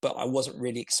impressed, but I wasn't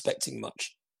really expecting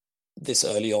much this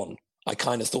early on. I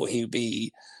kind of thought he would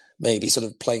be maybe sort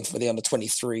of playing for the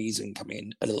under-23s and coming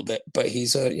in a little bit, but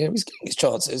he's getting his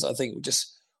chances. I think we're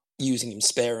just using him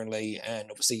sparingly, and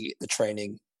obviously the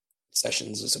training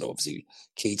sessions are sort of obviously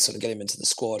key to sort of get him into the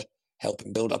squad, help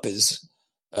him build up his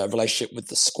relationship with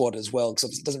the squad as well, because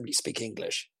obviously he doesn't really speak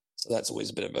English, so that's always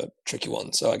a bit of a tricky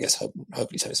one. So I guess hopefully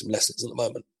he's having some lessons at the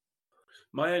moment.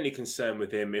 My only concern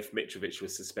with him, if Mitrovic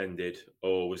was suspended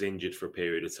or was injured for a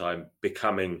period of time,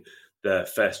 becoming the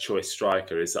first choice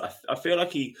striker, is that I feel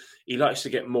like he likes to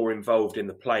get more involved in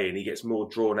the play, and he gets more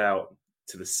drawn out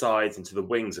to the sides and to the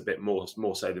wings a bit more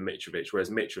so than Mitrovic. Whereas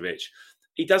Mitrovic,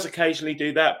 he does occasionally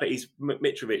do that, but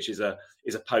Mitrovic is a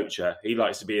poacher. He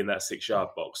likes to be in that 6-yard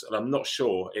box, and I'm not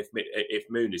sure if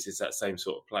Muniz is that same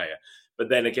sort of player. But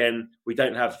then again, we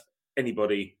don't have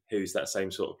anybody who's that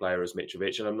same sort of player as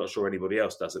Mitrovic, and I'm not sure anybody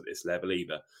else does at this level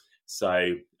either.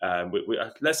 So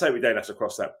let's say we don't have to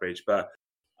cross that bridge, but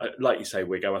like you say,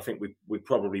 Wiggo, I think we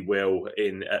probably will,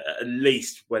 in at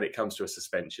least when it comes to a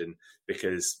suspension,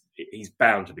 because he's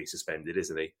bound to be suspended,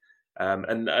 isn't he?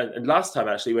 And last time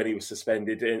actually, when he was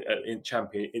suspended at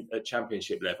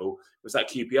championship level, was that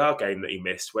QPR game that he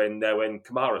missed when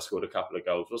Kamara scored a couple of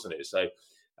goals, wasn't it? So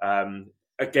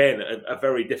again, a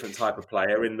very different type of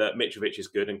player, in that Mitrovic is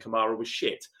good and Kamara was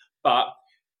shit, but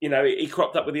he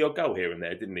cropped up with the odd goal here and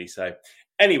there, didn't he? So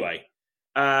anyway.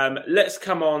 Let's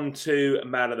come on to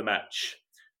man of the match.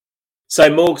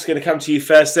 So Morg's going to come to you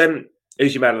first then.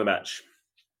 Who's your man of the match?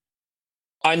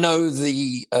 I know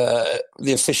the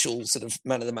official sort of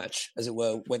man of the match, as it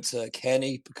were, went to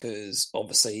Kearney, because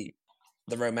obviously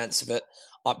the romance of it.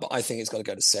 But I think it's got to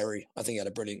go to Seri. I think he had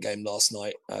a brilliant game last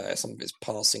night. Some of his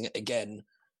passing, again,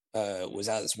 was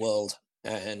out of this world,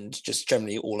 and just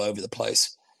generally all over the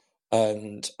place.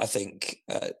 And I think,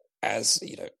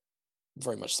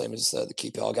 very much same as the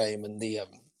QPR game and the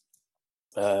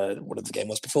whatever the game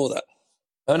was before that.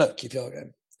 Oh no, QPR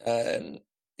game.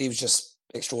 He was just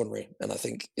extraordinary, and I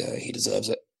think he deserves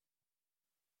it.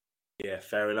 Yeah,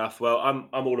 fair enough. Well, I'm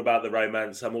all about the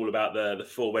romance. I'm all about the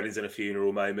 4 weddings and a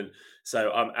funeral moment.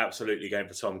 So I'm absolutely going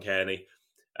for Tom Kearney.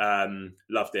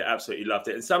 Loved it, absolutely loved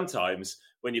it. And sometimes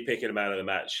when you're picking a man of the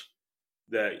match,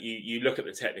 that you look at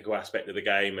the technical aspect of the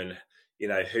game and,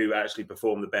 who actually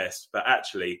performed the best. But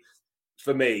actually,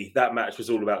 for me, that match was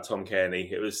all about Tom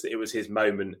Cairney. It was his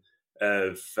moment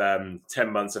of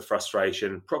 10 months of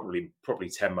frustration, probably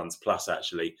 10 months plus,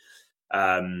 actually.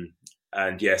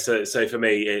 And yeah, so for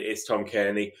me, it's Tom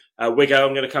Cairney. Wiggo,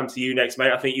 I'm going to come to you next,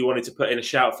 mate. I think you wanted to put in a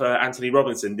shout for Anthony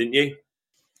Robinson, didn't you?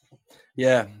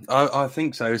 Yeah, I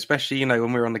think so, especially,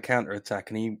 when we were on the counter-attack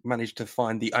and he managed to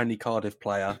find the only Cardiff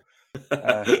player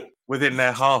within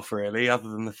their half, really, other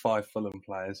than the 5 Fulham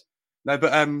players. No,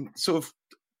 but sort of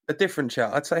a different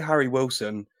shout. I'd say Harry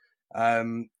Wilson.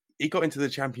 He got into the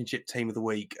Championship Team of the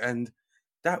Week, and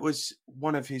that was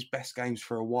one of his best games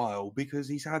for a while because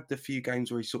he's had the few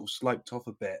games where he sort of sloped off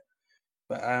a bit.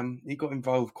 But he got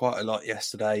involved quite a lot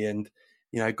yesterday and,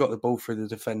 got the ball through the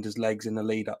defender's legs in the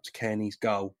lead up to Cairney's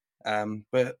goal.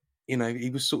 But, he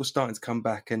was sort of starting to come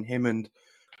back, and him and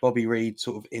Bobby Reid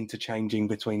sort of interchanging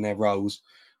between their roles.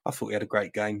 I thought he had a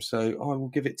great game, so I will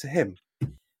give it to him.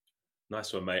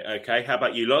 Nice one, mate. Okay, how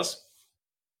about you, Loz?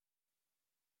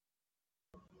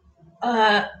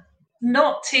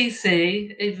 Not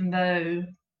TC, even though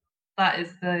that is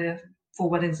the 4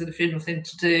 weddings and a funeral thing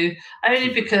to do, only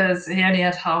because he only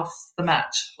had half the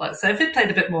match. So if he'd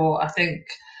played a bit more, I think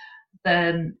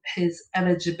then his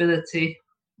eligibility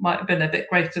might have been a bit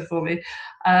greater for me.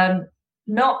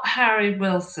 Not Harry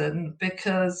Wilson,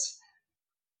 because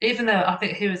even though I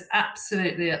think he was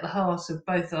absolutely at the heart of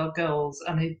both our goals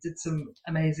and he did some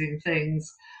amazing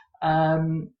things,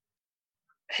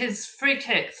 his free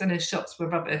kicks and his shots were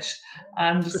rubbish.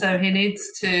 And so he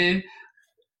needs to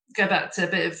go back to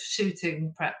a bit of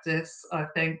shooting practice, I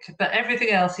think. But everything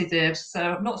else he did,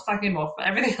 so I'm not slagging him off, but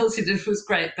everything else he did was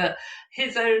great. But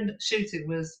his own shooting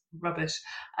was rubbish.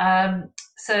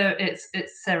 So it's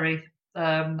Seri.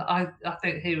 I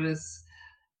think he was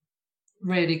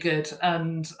really good,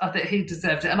 and I think he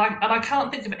deserved it. And I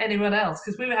can't think of anyone else,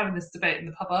 because we were having this debate in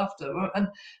the pub after, and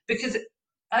because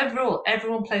overall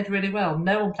everyone played really well.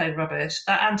 No one played rubbish.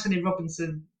 That Anthony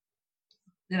Robinson,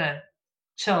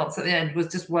 chance at the end was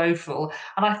just woeful,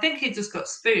 and I think he just got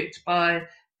spooked by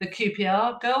the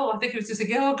QPR goal. I think he was just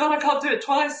thinking, "Oh God, I can't do it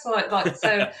twice!" Like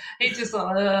so, he just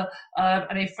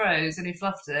and he froze and he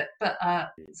fluffed it. But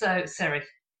so Seri.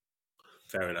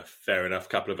 Fair enough.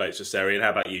 Couple of votes for Seri. And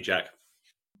how about you, Jack?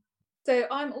 So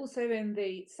I'm also in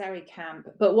the Seri camp,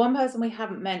 but one person we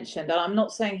haven't mentioned, and I'm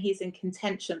not saying he's in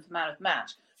contention for man of the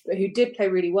match, but who did play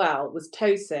really well was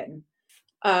Tosin.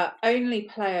 Only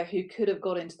player who could have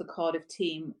got into the Cardiff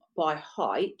team by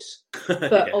height,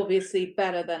 but obviously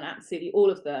better than absolutely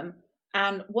all of them.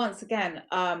 And once again,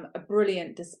 a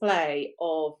brilliant display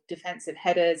of defensive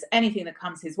headers, anything that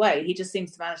comes his way. He just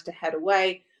seems to manage to head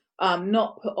away,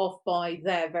 not put off by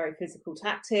their very physical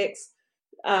tactics.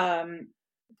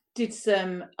 Did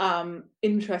some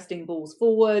interesting balls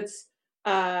forwards.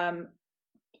 Again,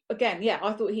 yeah,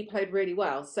 I thought he played really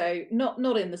well. So not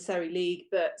in the Seri League,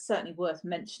 but certainly worth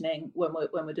mentioning when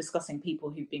we're discussing people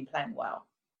who've been playing well.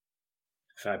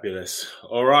 Fabulous.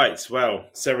 All right. Well,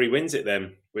 Seri wins it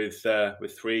then with 3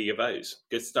 of your votes.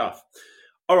 Good stuff.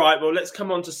 All right. Well, let's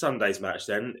come on to Sunday's match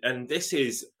then. And this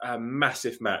is a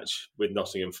massive match with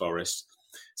Nottingham Forest.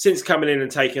 Since coming in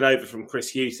and taking over from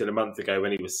Chris Hughton a month ago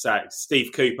when he was sacked,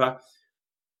 Steve Cooper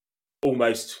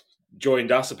almost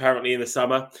joined us apparently in the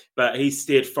summer, but he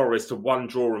steered Forest to 1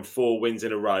 draw and 4 wins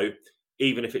in a row,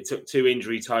 even if it took 2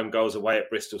 injury time goals away at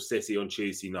Bristol City on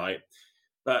Tuesday night.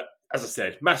 But as I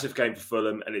said, massive game for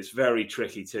Fulham, and it's very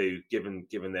tricky too, given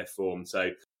their form.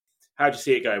 So how do you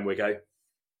see it going, Wiggo?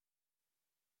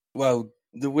 Well,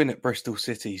 the win at Bristol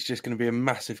City is just going to be a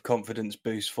massive confidence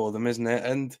boost for them, isn't it?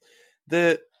 And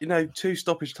the 2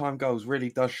 stoppage time goals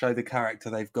really does show the character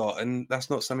they've got, and that's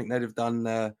not something they'd have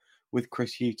done with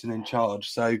Chris Hughton in charge.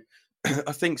 So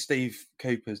I think Steve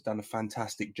Cooper's done a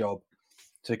fantastic job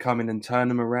to come in and turn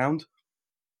them around.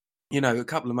 A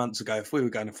couple of months ago, if we were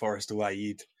going to Forest away,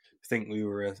 you'd think we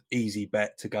were an easy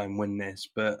bet to go and win this.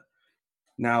 But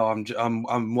now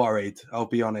I'm worried. I'll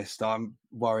be honest. I'm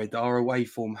worried. Our away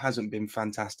form hasn't been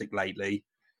fantastic lately,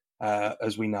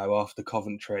 as we know, after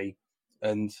Coventry.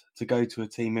 And to go to a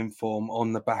team in form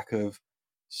on the back of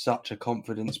such a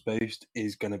confidence boost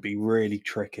is going to be really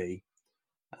tricky.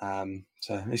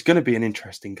 So it's going to be an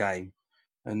interesting game,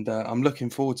 and I'm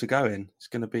looking forward to going. It's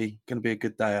going to be a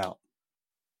good day out.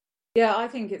 Yeah, I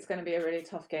think it's going to be a really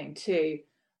tough game too.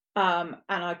 And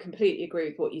I completely agree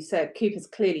with what you said. Cooper's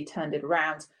clearly turned it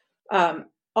around.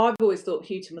 I've always thought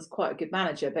Hughton was quite a good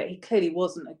manager, but he clearly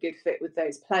wasn't a good fit with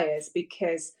those players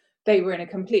because they were in a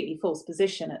completely false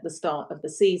position at the start of the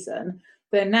season.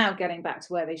 They're now getting back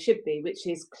to where they should be, which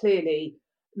is clearly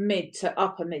mid to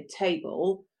upper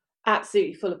mid-table,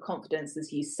 absolutely full of confidence,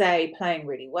 as you say, playing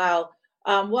really well.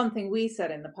 One thing we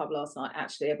said in the pub last night,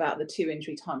 actually, about the 2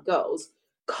 injury time goals,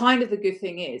 kind of the good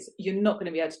thing is you're not going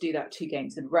to be able to do that 2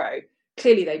 games in a row.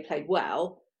 Clearly they played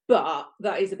well, but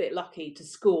that is a bit lucky to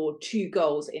score 2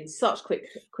 goals in such quick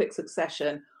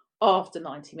succession after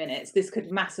 90 minutes. This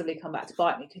could massively come back to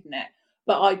bite me, couldn't it?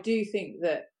 But I do think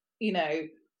that, you know,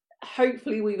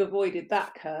 hopefully we've avoided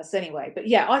that curse anyway. But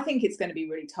yeah, I think it's going to be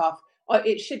really tough.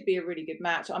 It should be a really good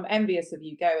match. I'm envious of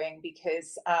you going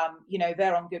because, you know,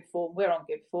 they're on good form. We're on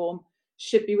good form.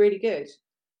 Should be really good.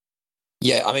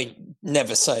 Yeah, I mean,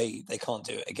 never say they can't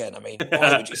do it again. I mean,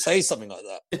 why would you say something like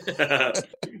that?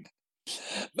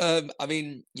 I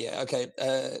mean, yeah, okay.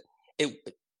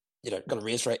 Got to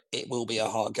reiterate, it will be a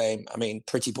hard game. I mean,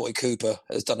 Pretty Boy Cooper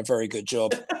has done a very good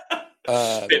job.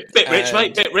 Bit rich,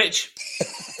 mate. Bit rich.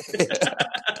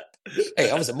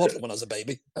 Hey, I was a model when I was a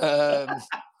baby.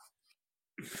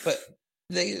 But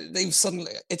they've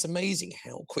suddenly, it's amazing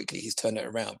how quickly he's turned it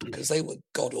around, because they were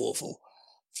god awful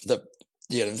for the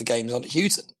games under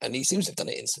Houghton, and he seems to have done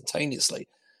it instantaneously.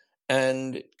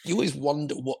 And you always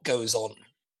wonder what goes on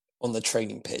the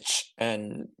training pitch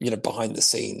and, you know, behind the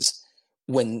scenes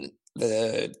when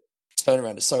the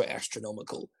turnaround is so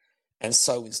astronomical and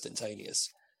so instantaneous.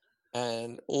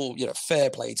 And all, you know, fair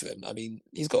play to him. I mean,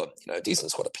 he's got, you know, a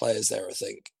decent squad of players there, I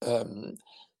think.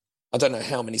 I don't know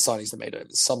how many signings they made over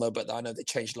the summer, but I know they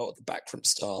changed a lot of the backroom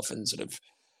staff and sort of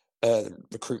the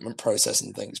recruitment process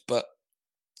and things. But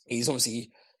he's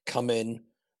obviously come in,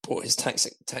 brought his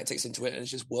tactics into it, and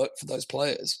it's just worked for those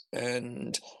players.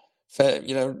 And fair,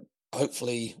 you know,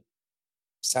 hopefully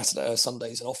Saturday or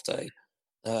Sunday's an off day.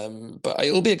 But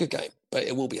it'll be a good game, but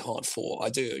it will be hard fought. I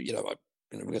do, you know,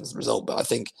 against the result, but I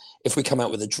think if we come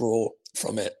out with a draw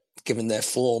from it, given their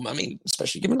form, I mean,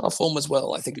 especially given our form as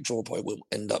well, I think a draw point will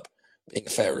end up being a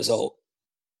fair result.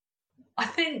 I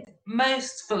think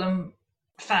most Fulham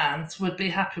fans would be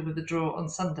happy with the draw on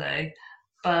Sunday,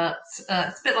 but it's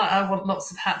a bit like I want lots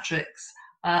of hat-tricks.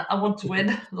 I want to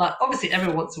win. Like, obviously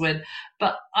everyone wants to win,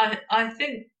 but I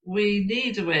think we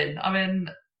need a win. I mean,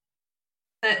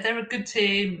 they're a good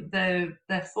team. Their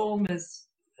form has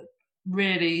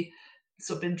really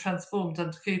sort of been transformed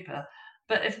under Cooper.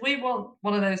 But if we want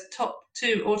one of those top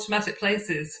 2 automatic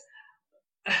places,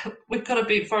 we've got to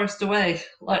beat Forest away.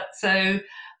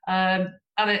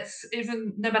 And it's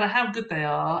even, no matter how good they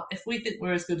are, if we think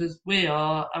we're as good as we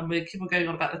are, and we keep on going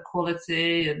on about the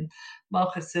quality and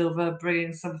Marco Silva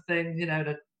bringing something, you know,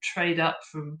 to trade up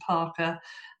from Parker,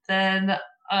 then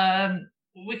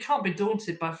we can't be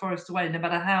daunted by Forest away, no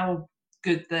matter how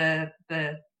good their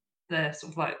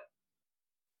sort of like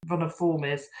run of form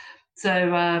is. So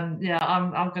yeah,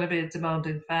 I'm going to be a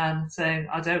demanding fan, saying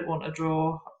I don't want a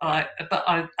draw,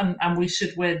 and we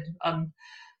should win.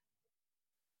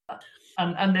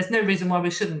 And there's no reason why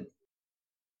we shouldn't.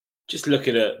 Just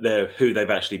looking at who they've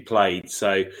actually played,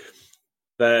 so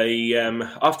they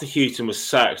after Houghton was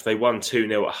sacked, they won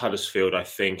 2-0 at Huddersfield, I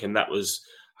think, and that was,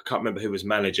 I can't remember who was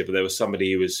manager, but there was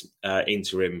somebody who was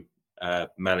interim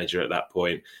manager at that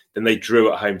point. Then they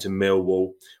drew at home to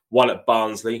Millwall. One at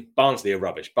Barnsley. Barnsley are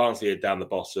rubbish. Barnsley are down the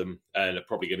bottom and are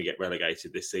probably going to get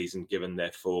relegated this season, given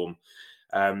their form.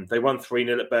 They won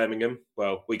 3-0 at Birmingham.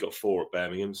 Well, we got 4 at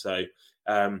Birmingham. So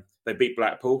they beat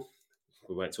Blackpool.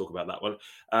 We won't talk about that one.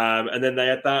 And then they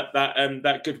had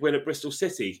that good win at Bristol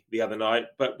City the other night,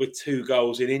 but with 2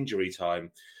 goals in injury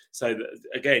time. So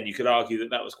again, you could argue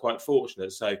that was quite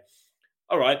fortunate. So,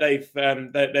 all right,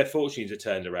 their fortunes are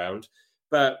turned around,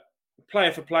 but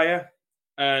player for player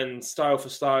and style for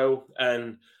style,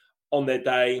 and on their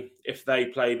day, if they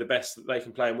play the best that they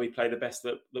can play and we play the best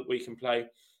that we can play,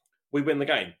 we win the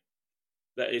game.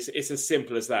 It's as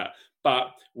simple as that.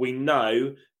 But we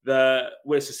know that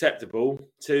we're susceptible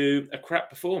to a crap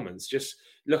performance. Just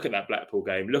look at that Blackpool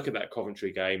game. Look at that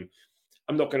Coventry game.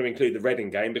 I'm not going to include the Reading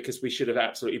game because we should have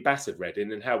absolutely battered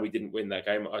Reading, and how we didn't win that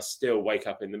game, I still wake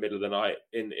up in the middle of the night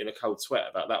in a cold sweat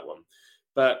about that one.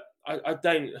 But I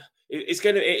don't. It's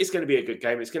going to be a good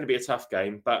game. It's going to be a tough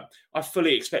game, but I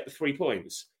fully expect the 3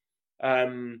 points.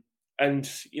 And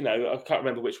you know, I can't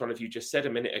remember which one of you just said a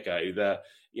minute ago that,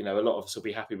 you know, a lot of us will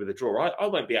be happy with the draw. I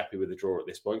won't be happy with the draw at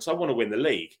this point because I want to win the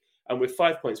league, and we're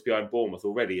 5 points behind Bournemouth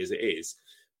already as it is.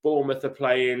 Bournemouth are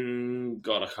playing.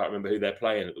 God, I can't remember who they're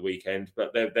playing at the weekend,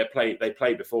 but they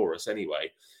play before us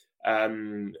anyway.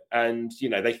 And you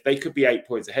know, they could be 8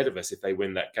 points ahead of us if they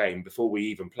win that game before we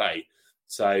even play.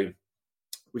 So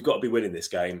we've got to be winning this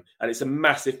game, and it's a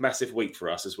massive, massive week for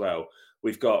us as well.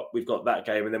 We've got that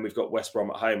game, and then we've got West Brom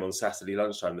at home on Saturday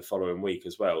lunchtime the following week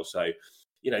as well. So,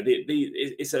 you know,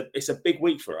 it's a big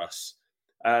week for us.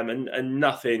 and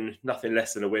nothing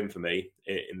less than a win for me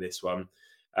in this one,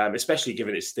 especially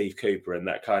given it's Steve Cooper and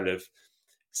that kind of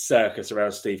circus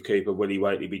around Steve Cooper. Will he,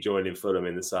 won't he be joining Fulham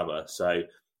in the summer? So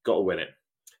got to win it.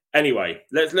 Anyway,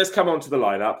 let's come on to the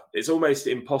lineup. It's almost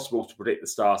impossible to predict the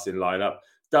starting lineup.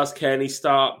 Does Kearney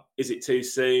start? Is it too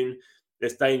soon?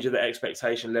 There's danger that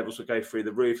expectation levels will go through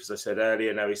the roof, as I said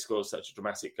earlier. Now he scores such a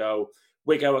dramatic goal.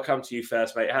 Wiggo, I'll come to you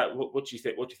first, mate. What do you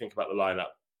think? What do you think about the lineup?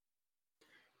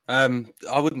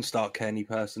 I wouldn't start Kearney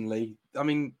personally. I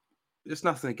mean, there's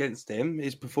nothing against him.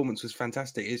 His performance was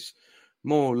fantastic. It's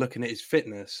more looking at his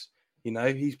fitness. You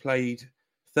know, he's played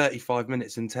 35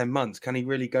 minutes in 10 months. Can he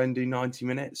really go and do 90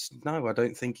 minutes? No, I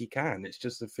don't think he can. It's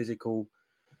just the physical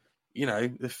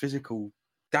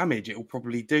damage it will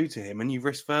probably do to him, and you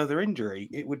risk further injury.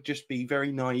 It would just be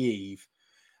very naive.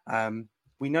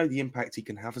 We know the impact he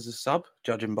can have as a sub,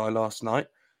 judging by last night.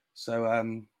 So,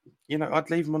 I'd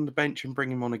leave him on the bench and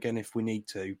bring him on again if we need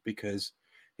to, because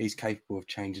he's capable of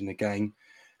changing the game.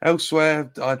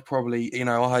 Elsewhere, I'd probably,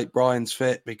 I hope Brian's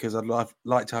fit, because I'd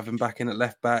like to have him back in at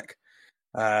left back.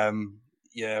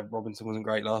 Robinson wasn't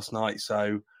great last night,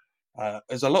 so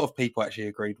there's a lot of people actually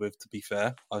agreed with, to be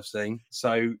fair, I've seen.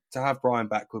 So to have Brian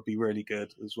back would be really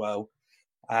good as well.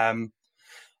 Other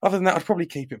than that, I'd probably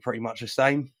keep it pretty much the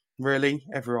same, really.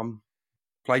 Everyone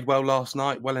played well last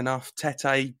night, well enough.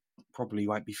 Tete probably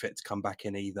won't be fit to come back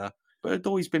in either, but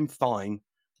Adoy's been fine.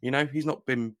 He's not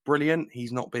been brilliant,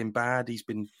 he's not been bad, he's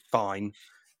been fine.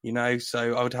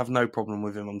 So I would have no problem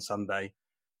with him on Sunday,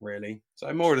 really.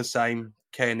 So more of the same.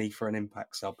 Kearney for an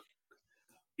impact sub.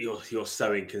 You're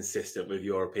so inconsistent with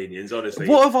your opinions, honestly.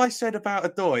 What have I said about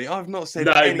Adoy? I've not said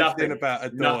anything about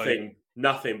Adoy.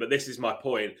 Nothing. But this is my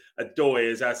point. Adoy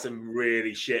has had some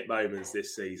really shit moments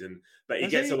this season, but he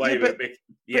gets away with it.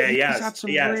 Yeah, he has had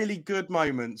some really good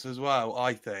moments as well,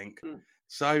 I think.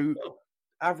 So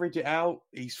average it out,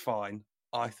 he's fine,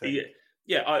 I think.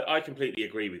 Yeah, I completely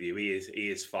agree with you. He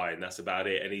is fine. That's about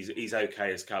it, and he's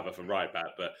okay as cover from right back,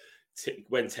 but.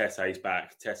 When Tete's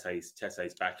back,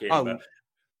 Tete's back in. Oh, but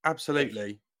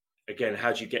absolutely. Again,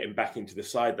 how do you get him back into the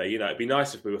side there? It'd be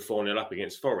nice if we were 4-0 up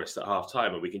against Forest at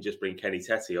half-time and we can just bring Kenny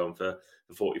Tete on for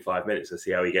 45 minutes and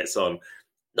see how he gets on.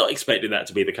 Not expecting that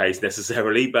to be the case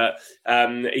necessarily, but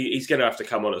he's going to have to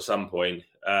come on at some point.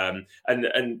 This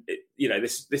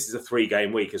is a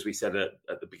 3-game week, as we said at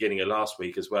the beginning of last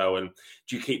week as well. And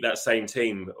do you keep that same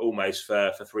team almost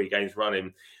for 3 games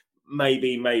running?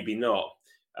 Maybe, maybe not.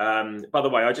 By the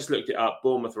way, I just looked it up.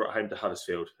 Bournemouth are at home to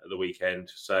Huddersfield at the weekend,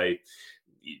 so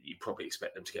you probably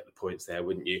expect them to get the points there,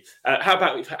 wouldn't you? How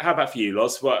about for you,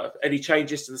 Loz? Any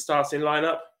changes to the starting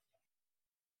lineup?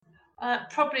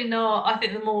 Probably not. I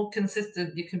think the more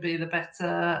consistent you can be, the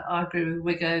better. I agree with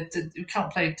Wiggo. You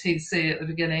can't play TC at the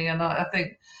beginning, and I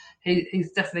think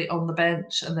he's definitely on the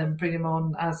bench, and then bring him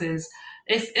on as is.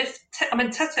 If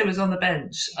Tete was on the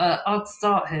bench, I'd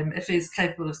start him if he's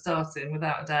capable of starting,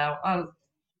 without a doubt.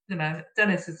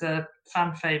 Dennis is a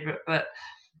fan favourite, but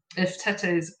if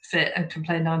Tete's fit and can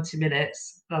play 90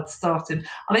 minutes, I'd start him.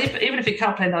 I mean, even if he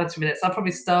can't play 90 minutes, I'd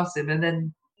probably start him and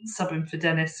then sub him for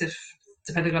Dennis,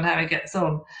 depending on how he gets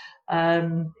on.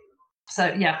 They're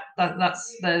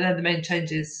the main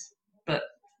changes, but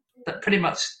pretty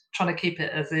much trying to keep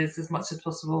it as is as much as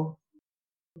possible.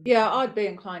 Yeah, I'd be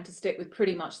inclined to stick with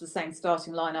pretty much the same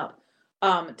starting lineup,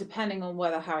 depending on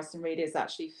whether Harrison Reed is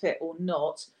actually fit or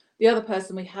not. The other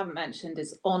person we haven't mentioned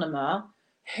is Onomah,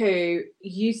 who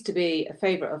used to be a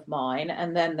favourite of mine.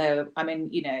 And then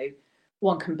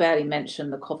one can barely mention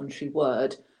the Coventry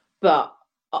word. But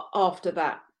after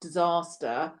that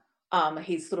disaster,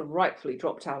 he's sort of rightfully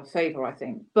dropped out of favour, I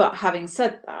think. But having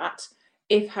said that,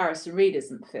 if Harrison Reed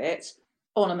isn't fit,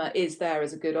 Onomah is there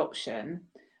as a good option.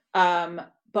 But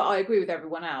I agree with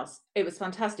everyone else. It was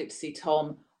fantastic to see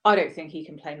Tom. I don't think he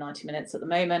can play 90 minutes at the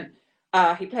moment.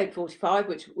 He played 45,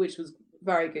 which was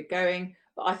very good going.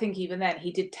 But I think even then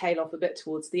he did tail off a bit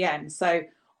towards the end. So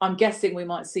I'm guessing we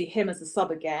might see him as a sub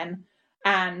again.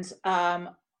 And I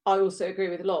also agree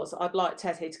with Loz. I'd like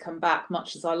Tete to come back,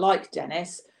 much as I like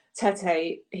Dennis.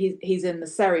 Tete, he's in the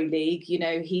Serie League.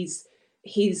 He's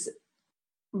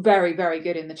very, very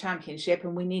good in the Championship,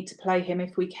 and we need to play him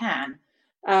if we can.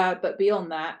 But beyond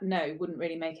that, no, wouldn't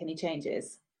really make any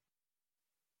changes.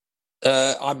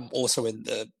 I'm also in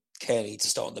the Kearney to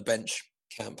start on the bench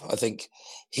camp. I think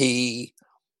he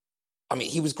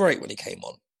was great when he came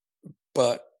on,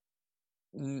 but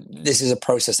this is a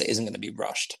process that isn't going to be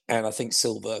rushed. And I think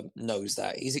Silva knows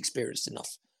that. He's experienced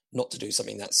enough not to do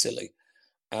something that silly.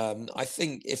 I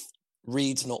think if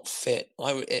Reed's not fit,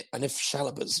 and if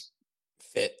Chalobah's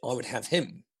fit, I would have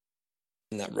him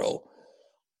in that role.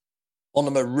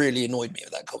 Onomah really annoyed me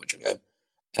with that Coventry game.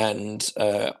 and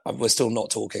we're still not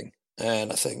talking.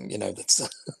 And I think,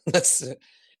 that's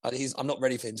I'm not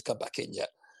ready for him to come back in yet.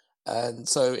 And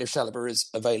so if Chalobah is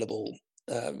available,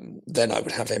 then I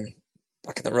would have him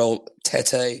back in the role.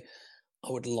 Tete, I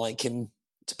would like him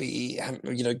to be,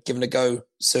 given a go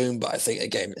soon. But I think,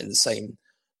 again, in the same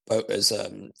boat as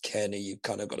Kearney, you've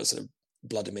kind of got to sort of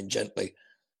blood him in gently.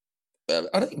 I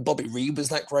don't think Bobby Reid was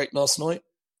that great last night.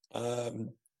 But,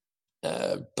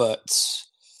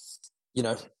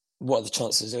 what are the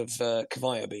chances of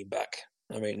Cavallo being back?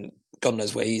 I mean, God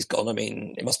knows where he's gone. I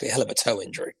mean, it must be a hell of a toe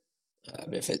injury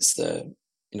if it's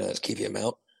it's keeping him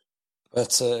out.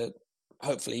 But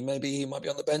hopefully, maybe he might be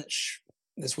on the bench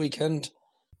this weekend.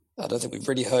 I don't think we've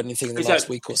really heard anything in the last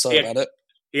week or so about it.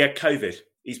 He had COVID.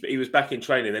 He was back in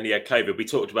training, then he had COVID. We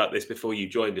talked about this before you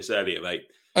joined us earlier, mate.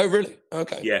 Oh, really?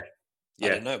 Okay. Yeah. I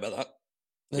didn't know about that.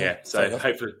 Yeah, so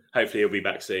hopefully he'll be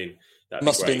back soon.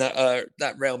 Must have been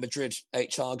that Real Madrid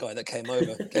HR guy that came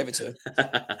over, gave it to him.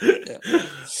 Yeah.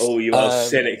 Oh, you are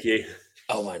cynic, you.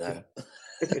 Oh, I know.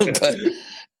 But,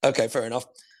 okay, fair enough.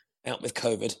 Out with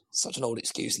COVID. Such an old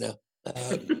excuse now.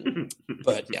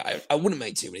 But yeah, I wouldn't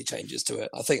make too many changes to it.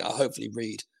 I think hopefully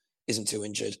Reid isn't too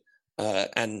injured.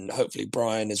 And hopefully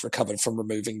Brian is recovered from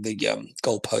removing the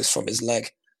goalpost from his leg.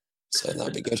 So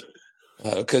that'd be good.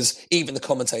 Because even the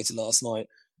commentator last night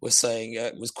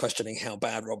was questioning how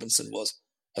bad Robinson was,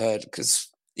 because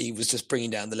he was just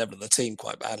bringing down the level of the team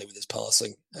quite badly with his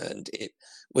passing, and it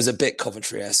was a bit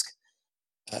Coventry-esque.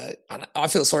 And I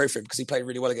feel sorry for him because he played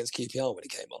really well against QPR when he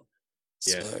came on.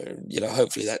 Yeah. So,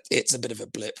 hopefully that it's a bit of a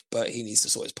blip, but he needs to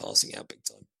sort his passing out big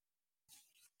time.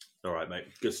 All right, mate.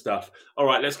 Good stuff. All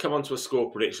right, let's come on to a score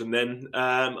prediction then.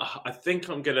 I think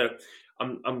I'm gonna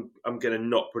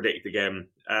not predict again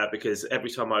because every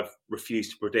time I've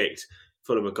refused to predict,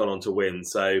 Fulham have gone on to win.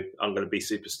 So I'm going to be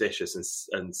superstitious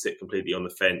and sit completely on the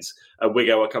fence.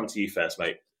 Wiggo, I'll come to you first,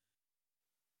 mate.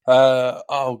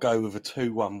 I'll go with a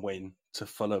 2-1 win to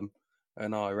Fulham,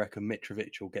 and I reckon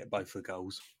Mitrovic will get both the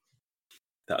goals.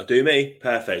 That'll do me.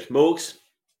 Perfect. Morgs?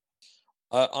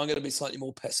 I'm going to be slightly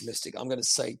more pessimistic. I'm going to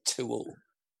say 2-2. All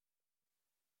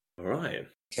right.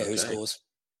 Okay, who scores?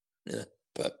 Yeah,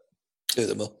 but 2 of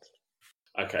them will.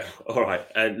 Okay, all right.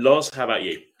 And Loz, how about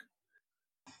you?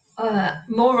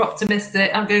 More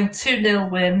optimistic. I'm going 2-0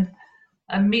 win.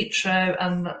 And Mitro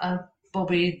and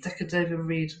Bobby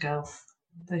Decordova-Reid goal.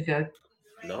 There you go.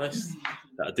 Nice.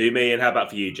 That'll do me. And how about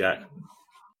for you, Jack?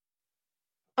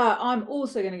 I'm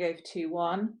also going to go for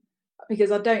 2-1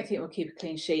 because I don't think we'll keep a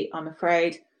clean sheet, I'm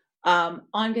afraid. I'm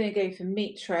going to go for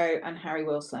Mitro and Harry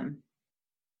Wilson.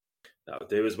 That'll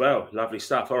do as well. Lovely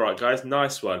stuff. All right, guys.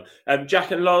 Nice one.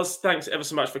 Jack and Loz, thanks ever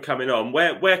so much for coming on.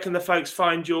 Where can the folks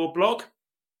find your blog?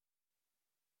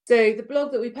 So the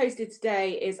blog that we posted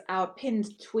today is our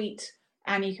pinned tweet,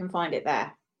 and you can find it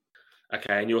there.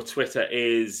 Okay, and your Twitter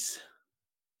is?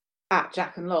 At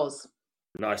Jack and Loz.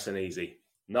 Nice and easy.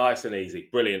 Nice and easy.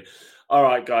 Brilliant. All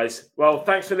right, guys. Well,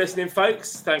 thanks for listening,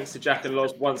 folks. Thanks to Jack and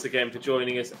Loz once again for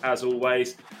joining us, as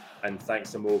always. And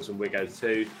thanks to Morgs and Wiggo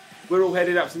too. We're all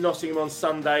headed up to Nottingham on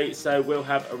Sunday, so we'll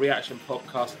have a reaction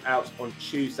podcast out on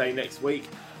Tuesday next week.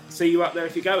 See you up there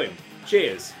if you're going.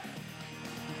 Cheers.